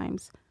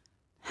sometimes.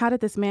 How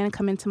did this man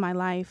come into my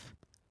life?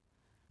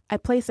 I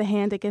place a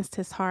hand against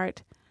his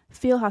heart,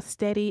 feel how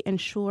steady and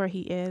sure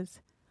he is.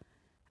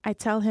 I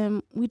tell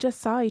him we just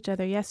saw each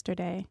other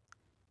yesterday.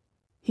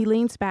 He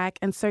leans back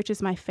and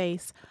searches my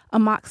face, a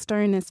mock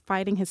sternness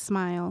fighting his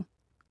smile.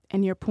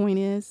 And your point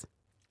is?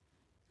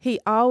 He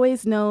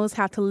always knows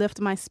how to lift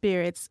my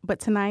spirits, but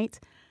tonight,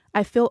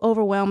 I feel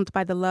overwhelmed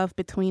by the love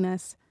between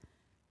us.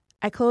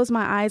 I close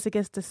my eyes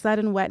against the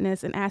sudden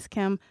wetness and ask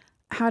him,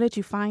 "How did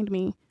you find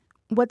me?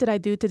 What did I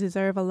do to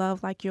deserve a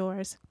love like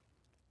yours?"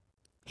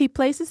 He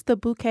places the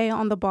bouquet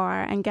on the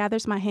bar and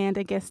gathers my hand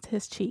against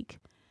his cheek.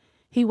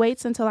 He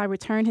waits until I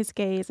return his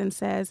gaze and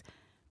says,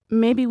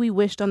 "Maybe we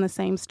wished on the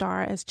same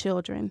star as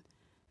children.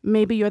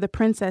 Maybe you're the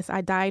princess I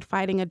died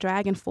fighting a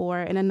dragon for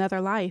in another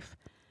life.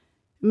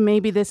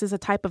 Maybe this is a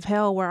type of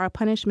hell where our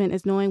punishment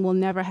is knowing we'll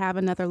never have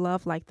another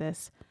love like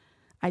this.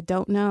 I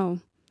don't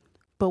know.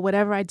 But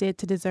whatever I did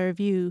to deserve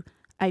you,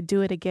 I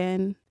do it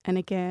again and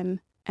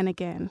again and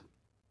again."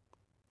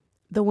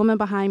 The woman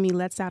behind me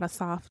lets out a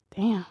soft,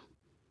 "Damn."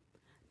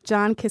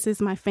 John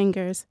kisses my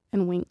fingers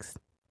and winks.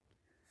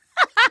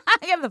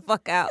 Get the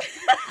fuck out.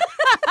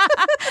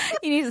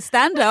 You need to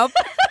stand up,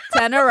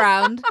 turn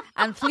around,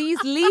 and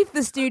please leave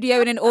the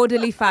studio in an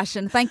orderly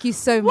fashion. Thank you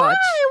so much.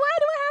 Why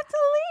do I have to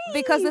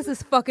leave? Because this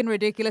is fucking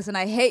ridiculous and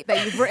I hate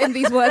that you've written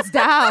these words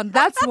down.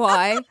 That's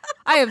why.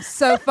 I am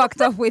so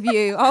fucked up with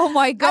you. Oh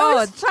my God. I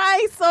was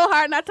trying so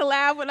hard not to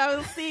laugh when I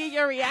was seeing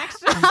your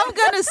reaction. I'm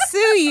going to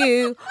sue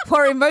you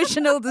for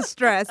emotional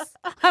distress.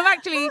 I'm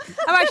actually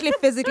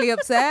physically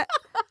upset.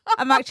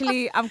 I'm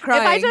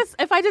crying.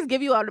 If I just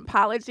give you an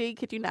apology,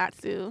 could you not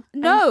sue?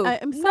 No,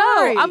 I'm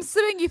sorry. No, I'm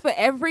suing you for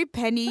every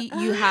penny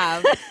you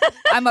have.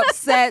 I'm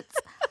upset.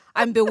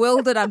 I'm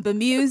bewildered. I'm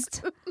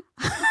bemused.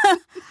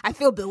 I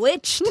feel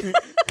bewitched.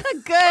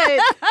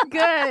 Good.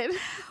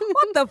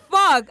 What the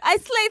fuck? I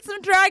slayed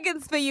some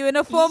dragons for you in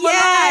a former life.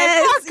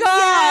 Fuck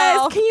yes.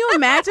 off. Can you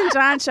imagine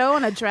John Cho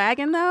on a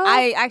dragon though?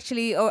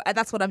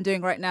 That's what I'm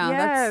doing right now.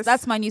 Yes.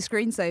 That's my new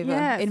screensaver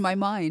Yes. in my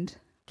mind.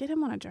 Get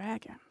him on a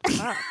dragon.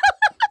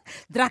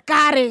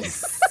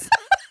 Dracarys.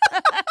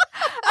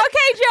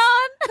 Okay,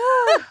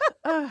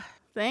 John.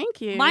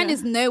 Thank you. Mine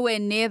is nowhere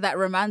near that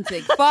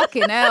romantic.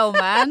 Fucking hell,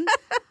 man.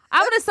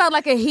 I'm going to sound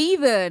like a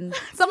heathen.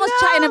 Someone's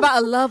chatting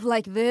about a love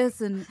like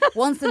this and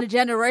once in a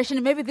generation,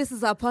 and maybe this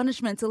is our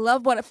punishment to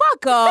love one.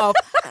 Fuck off.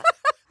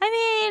 I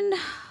mean,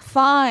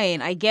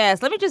 fine, I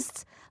guess. Let me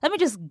just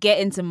get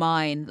into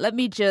mine. Let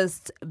me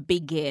just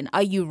begin.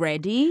 Are you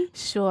ready?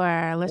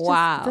 Sure.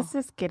 Let's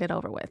just get it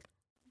over with.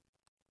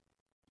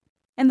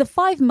 In the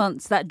 5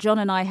 months that John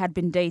and I had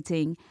been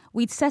dating,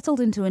 we'd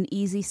settled into an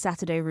easy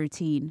Saturday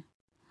routine.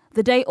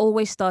 The day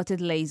always started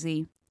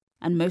lazy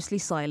and mostly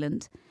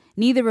silent,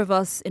 neither of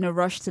us in a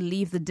rush to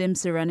leave the dim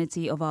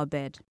serenity of our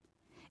bed.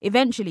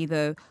 Eventually,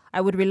 though,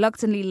 I would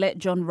reluctantly let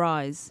John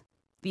rise.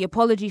 The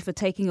apology for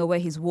taking away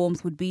his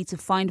warmth would be to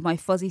find my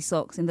fuzzy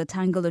socks in the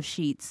tangle of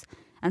sheets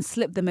and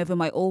slip them over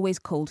my always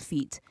cold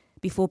feet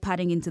before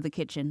padding into the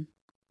kitchen.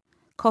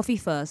 Coffee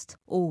first,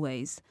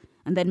 always,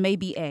 and then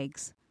maybe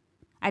eggs.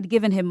 I'd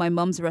given him my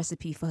mum's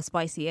recipe for her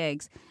spicy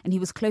eggs, and he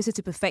was closer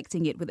to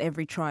perfecting it with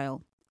every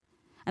trial.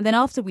 And then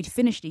after we'd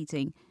finished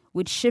eating,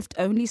 we'd shift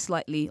only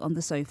slightly on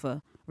the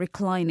sofa,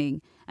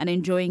 reclining and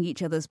enjoying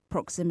each other's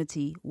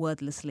proximity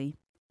wordlessly.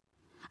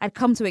 I'd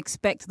come to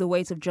expect the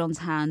weight of John's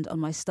hand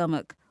on my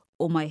stomach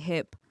or my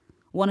hip,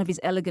 one of his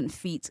elegant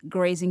feet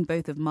grazing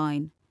both of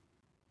mine.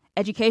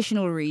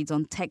 Educational reads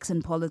on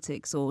Texan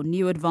politics or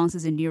new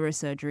advances in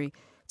neurosurgery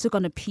took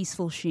on a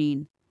peaceful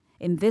sheen.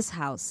 In this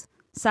house,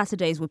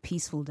 Saturdays were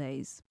peaceful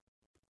days.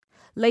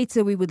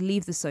 Later, we would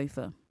leave the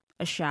sofa,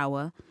 a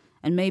shower,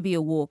 and maybe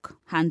a walk,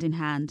 hand in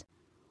hand.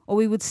 Or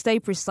we would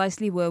stay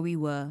precisely where we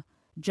were,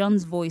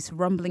 John's voice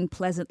rumbling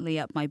pleasantly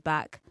up my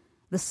back,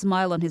 the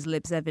smile on his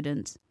lips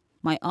evident,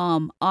 my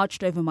arm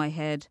arched over my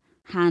head,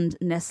 hand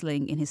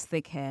nestling in his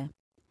thick hair.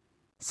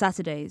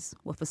 Saturdays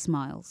were for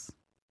smiles.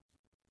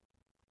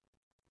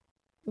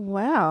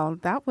 Wow,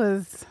 that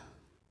was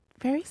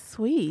very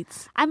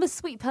sweet. I'm a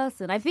sweet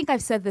person. I think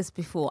I've said this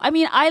before. I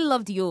mean, I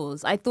loved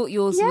yours. I thought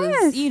yours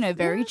was,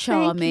 very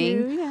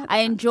charming. Yeah. I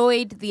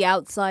enjoyed the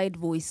outside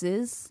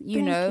voices,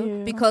 Thank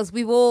you. because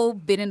we've all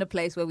been in a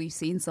place where we've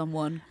seen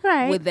someone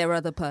Right. with their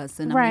other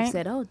person and Right. we've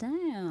said, oh,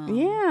 damn.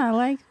 Yeah,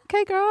 like,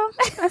 okay, girl,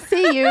 I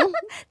see you.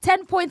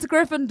 10 points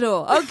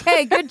Gryffindor.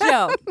 Okay, good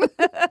job.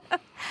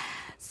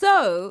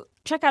 So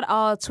check out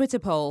our Twitter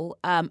poll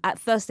at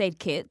First Aid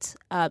Kit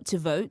to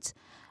vote.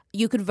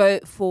 You could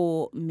vote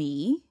for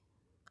me,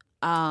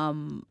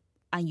 and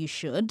you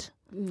should.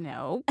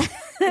 No.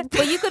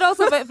 But you could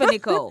also vote for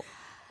Nicole.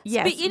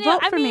 Yes, But,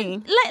 vote for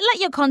me. Let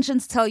your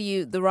conscience tell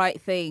you the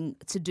right thing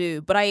to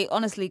do. But I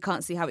honestly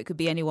can't see how it could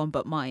be anyone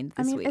but mine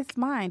this week. It's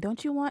mine.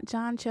 Don't you want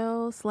John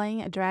Cho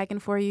slaying a dragon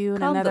for you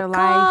in Calm another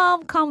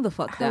life? Calm the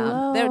fuck down.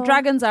 Hello? Their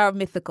dragons are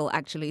mythical,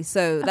 actually.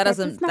 So that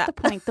doesn't. That's not the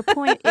point. The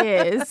point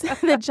is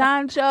that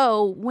John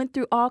Cho went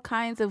through all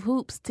kinds of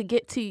hoops to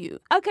get to you.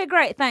 Okay,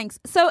 great. Thanks.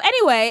 So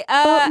anyway,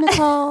 Vote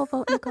Nicole.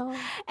 Vote Nicole.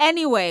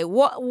 Anyway,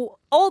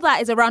 all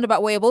that is a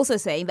roundabout way of also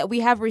saying that we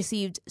have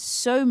received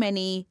so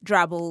many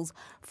drabbles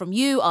from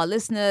you, our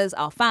listeners,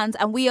 our fans,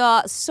 and we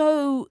are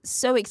so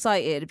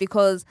excited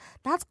because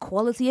that's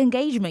quality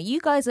engagement. You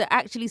guys are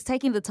actually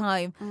taking the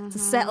time to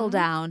settle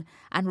down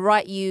and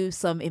write you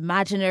some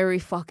imaginary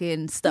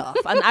fucking stuff.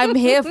 And I'm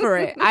here for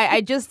it.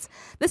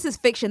 This is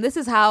fiction. This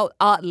is how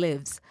art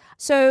lives.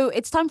 So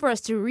it's time for us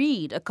to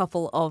read a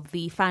couple of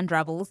the fan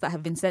drabbles that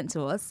have been sent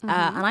to us.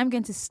 And I'm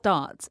going to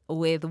start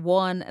with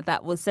one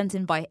that was sent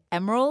in by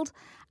Emerald,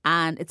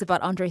 and it's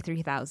about Andre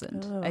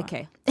 3000.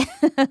 Okay.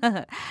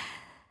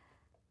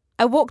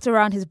 I walked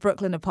around his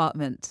Brooklyn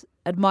apartment,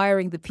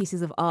 admiring the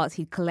pieces of art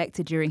he'd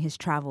collected during his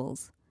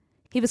travels.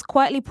 He was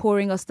quietly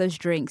pouring us those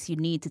drinks you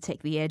need to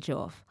take the edge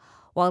off,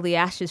 while the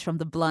ashes from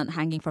the blunt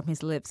hanging from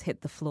his lips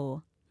hit the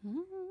floor.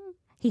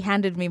 He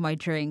handed me my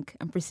drink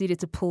and proceeded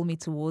to pull me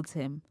towards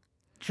him.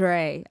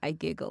 Dre, I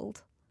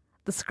giggled.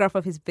 The scruff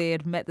of his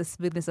beard met the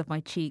smoothness of my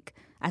cheek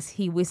as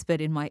he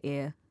whispered in my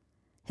ear.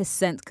 His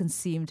scent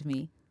consumed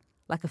me,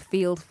 like a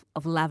field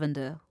of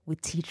lavender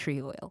with tea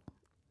tree oil.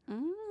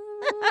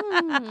 This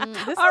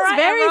All is right,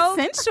 very Emerald.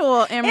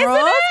 sensual, Emerald.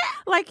 Isn't it?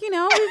 Like,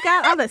 we've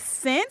got all the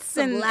scents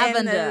Some and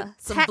lavender, and the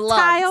some tactile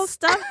blunts.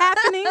 stuff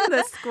happening,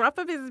 the scruff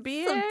of his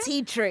beard. Some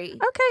tea tree.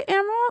 Okay,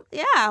 Emerald.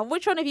 Yeah,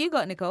 which one have you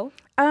got, Nicole?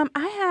 I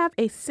have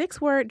a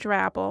 6-word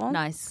drabble.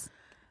 Nice.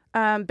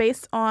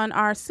 Based on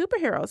our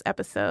superheroes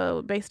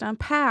episode, based on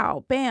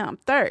Pow, Bam,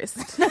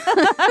 Thirst.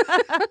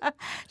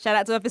 Shout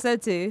out to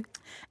episode 2.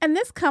 And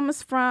this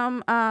comes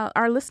from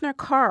our listener,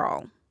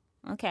 Carl.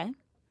 Okay.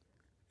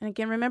 And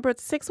again, remember,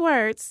 it's 6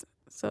 words.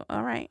 So,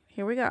 all right,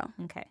 here we go.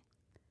 Okay.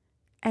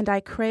 And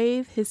I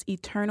crave his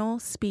eternal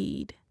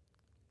speed.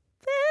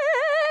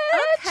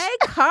 Okay,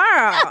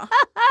 Carl.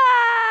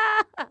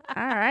 All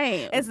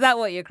right. Is that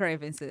what you're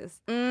craving, sis?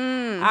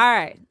 Mm. All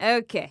right.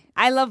 Okay.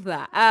 I love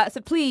that.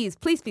 So please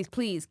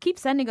keep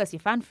sending us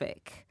your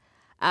fanfic.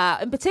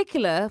 In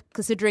particular,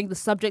 considering the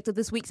subject of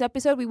this week's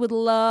episode, we would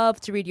love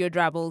to read your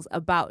drabbles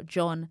about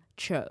John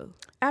Cho.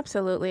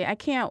 Absolutely. I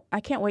can't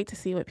wait to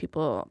see what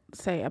people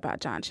say about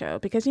John Cho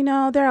because,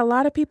 there are a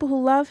lot of people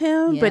who love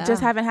him, but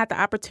just haven't had the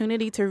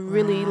opportunity to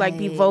really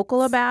be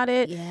vocal about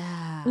it.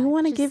 Yeah. We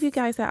want to give you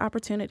guys that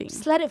opportunity.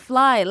 Just let it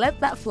fly. Let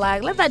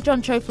that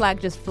John Cho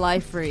flag just fly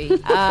free.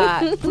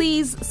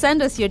 Please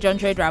send us your John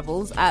Cho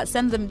drabbles.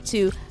 Send them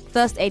to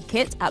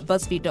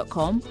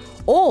firstaidkit@buzzfeed.com,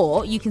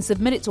 or you can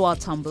submit it to our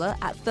Tumblr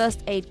at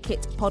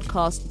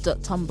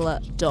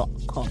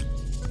firstaidkitpodcast.tumblr.com.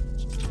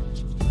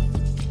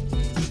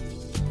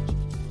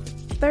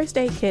 First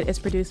Aid Kit is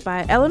produced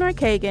by Eleanor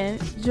Kagan,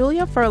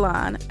 Julia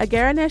Furlan,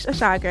 Agaranesh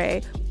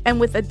Ashagre, and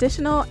with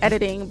additional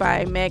editing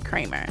by Meg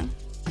Kramer.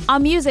 Our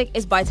music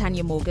is by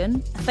Tanya Morgan.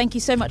 Thank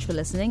you so much for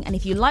listening. And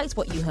if you liked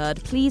what you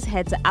heard, please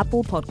head to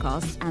Apple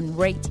Podcasts and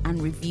rate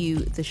and review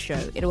the show.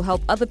 It will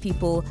help other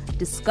people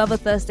discover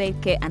First Aid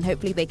Kit, and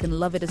hopefully they can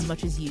love it as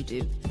much as you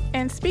do.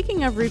 And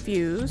speaking of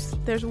reviews,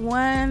 there's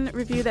one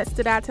review that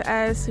stood out to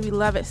us. We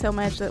love it so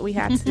much that we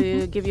had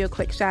to give you a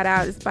quick shout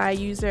out. It's by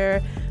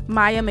user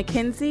Maya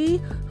McKenzie,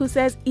 who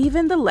says,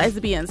 even the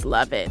lesbians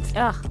love it.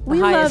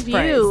 We love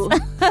you.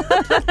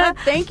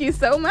 Thank you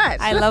so much.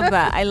 I love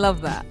that. I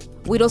love that.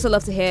 We'd also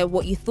love to hear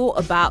what you thought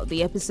about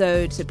the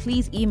episode, so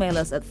please email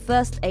us at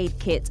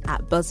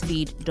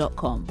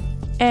firstaidkit@buzzfeed.com.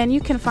 And you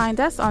can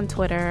find us on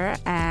Twitter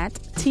at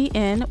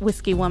TN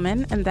Whiskey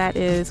Woman, and that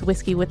is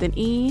whiskey with an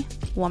E,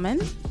 woman.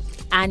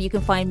 And you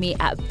can find me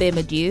at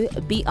Bimadew,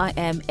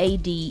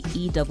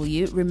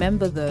 Bimadew.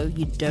 Remember, though,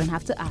 you don't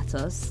have to at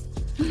us.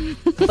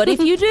 But if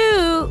you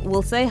do,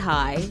 we'll say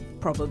hi,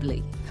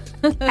 probably.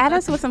 Add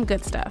us with some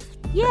good stuff.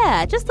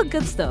 Yeah, just the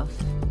good stuff.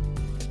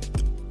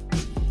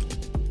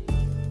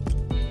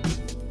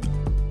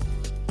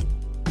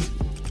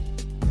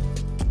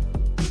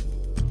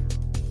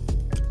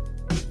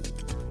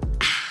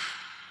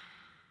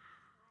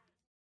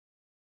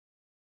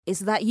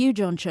 Is that you,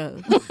 John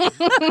Cho?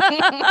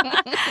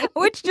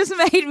 Which just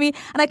made me,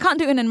 and I can't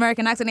do it in an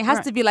American accent. It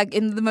has to be like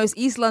in the most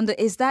East London.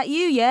 Is that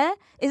you? Yeah,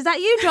 is that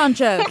you, John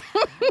Cho?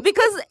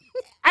 Because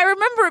I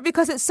remember it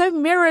because it so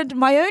mirrored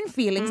my own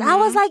feelings. I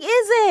was like, is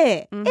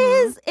it?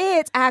 Is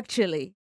it actually?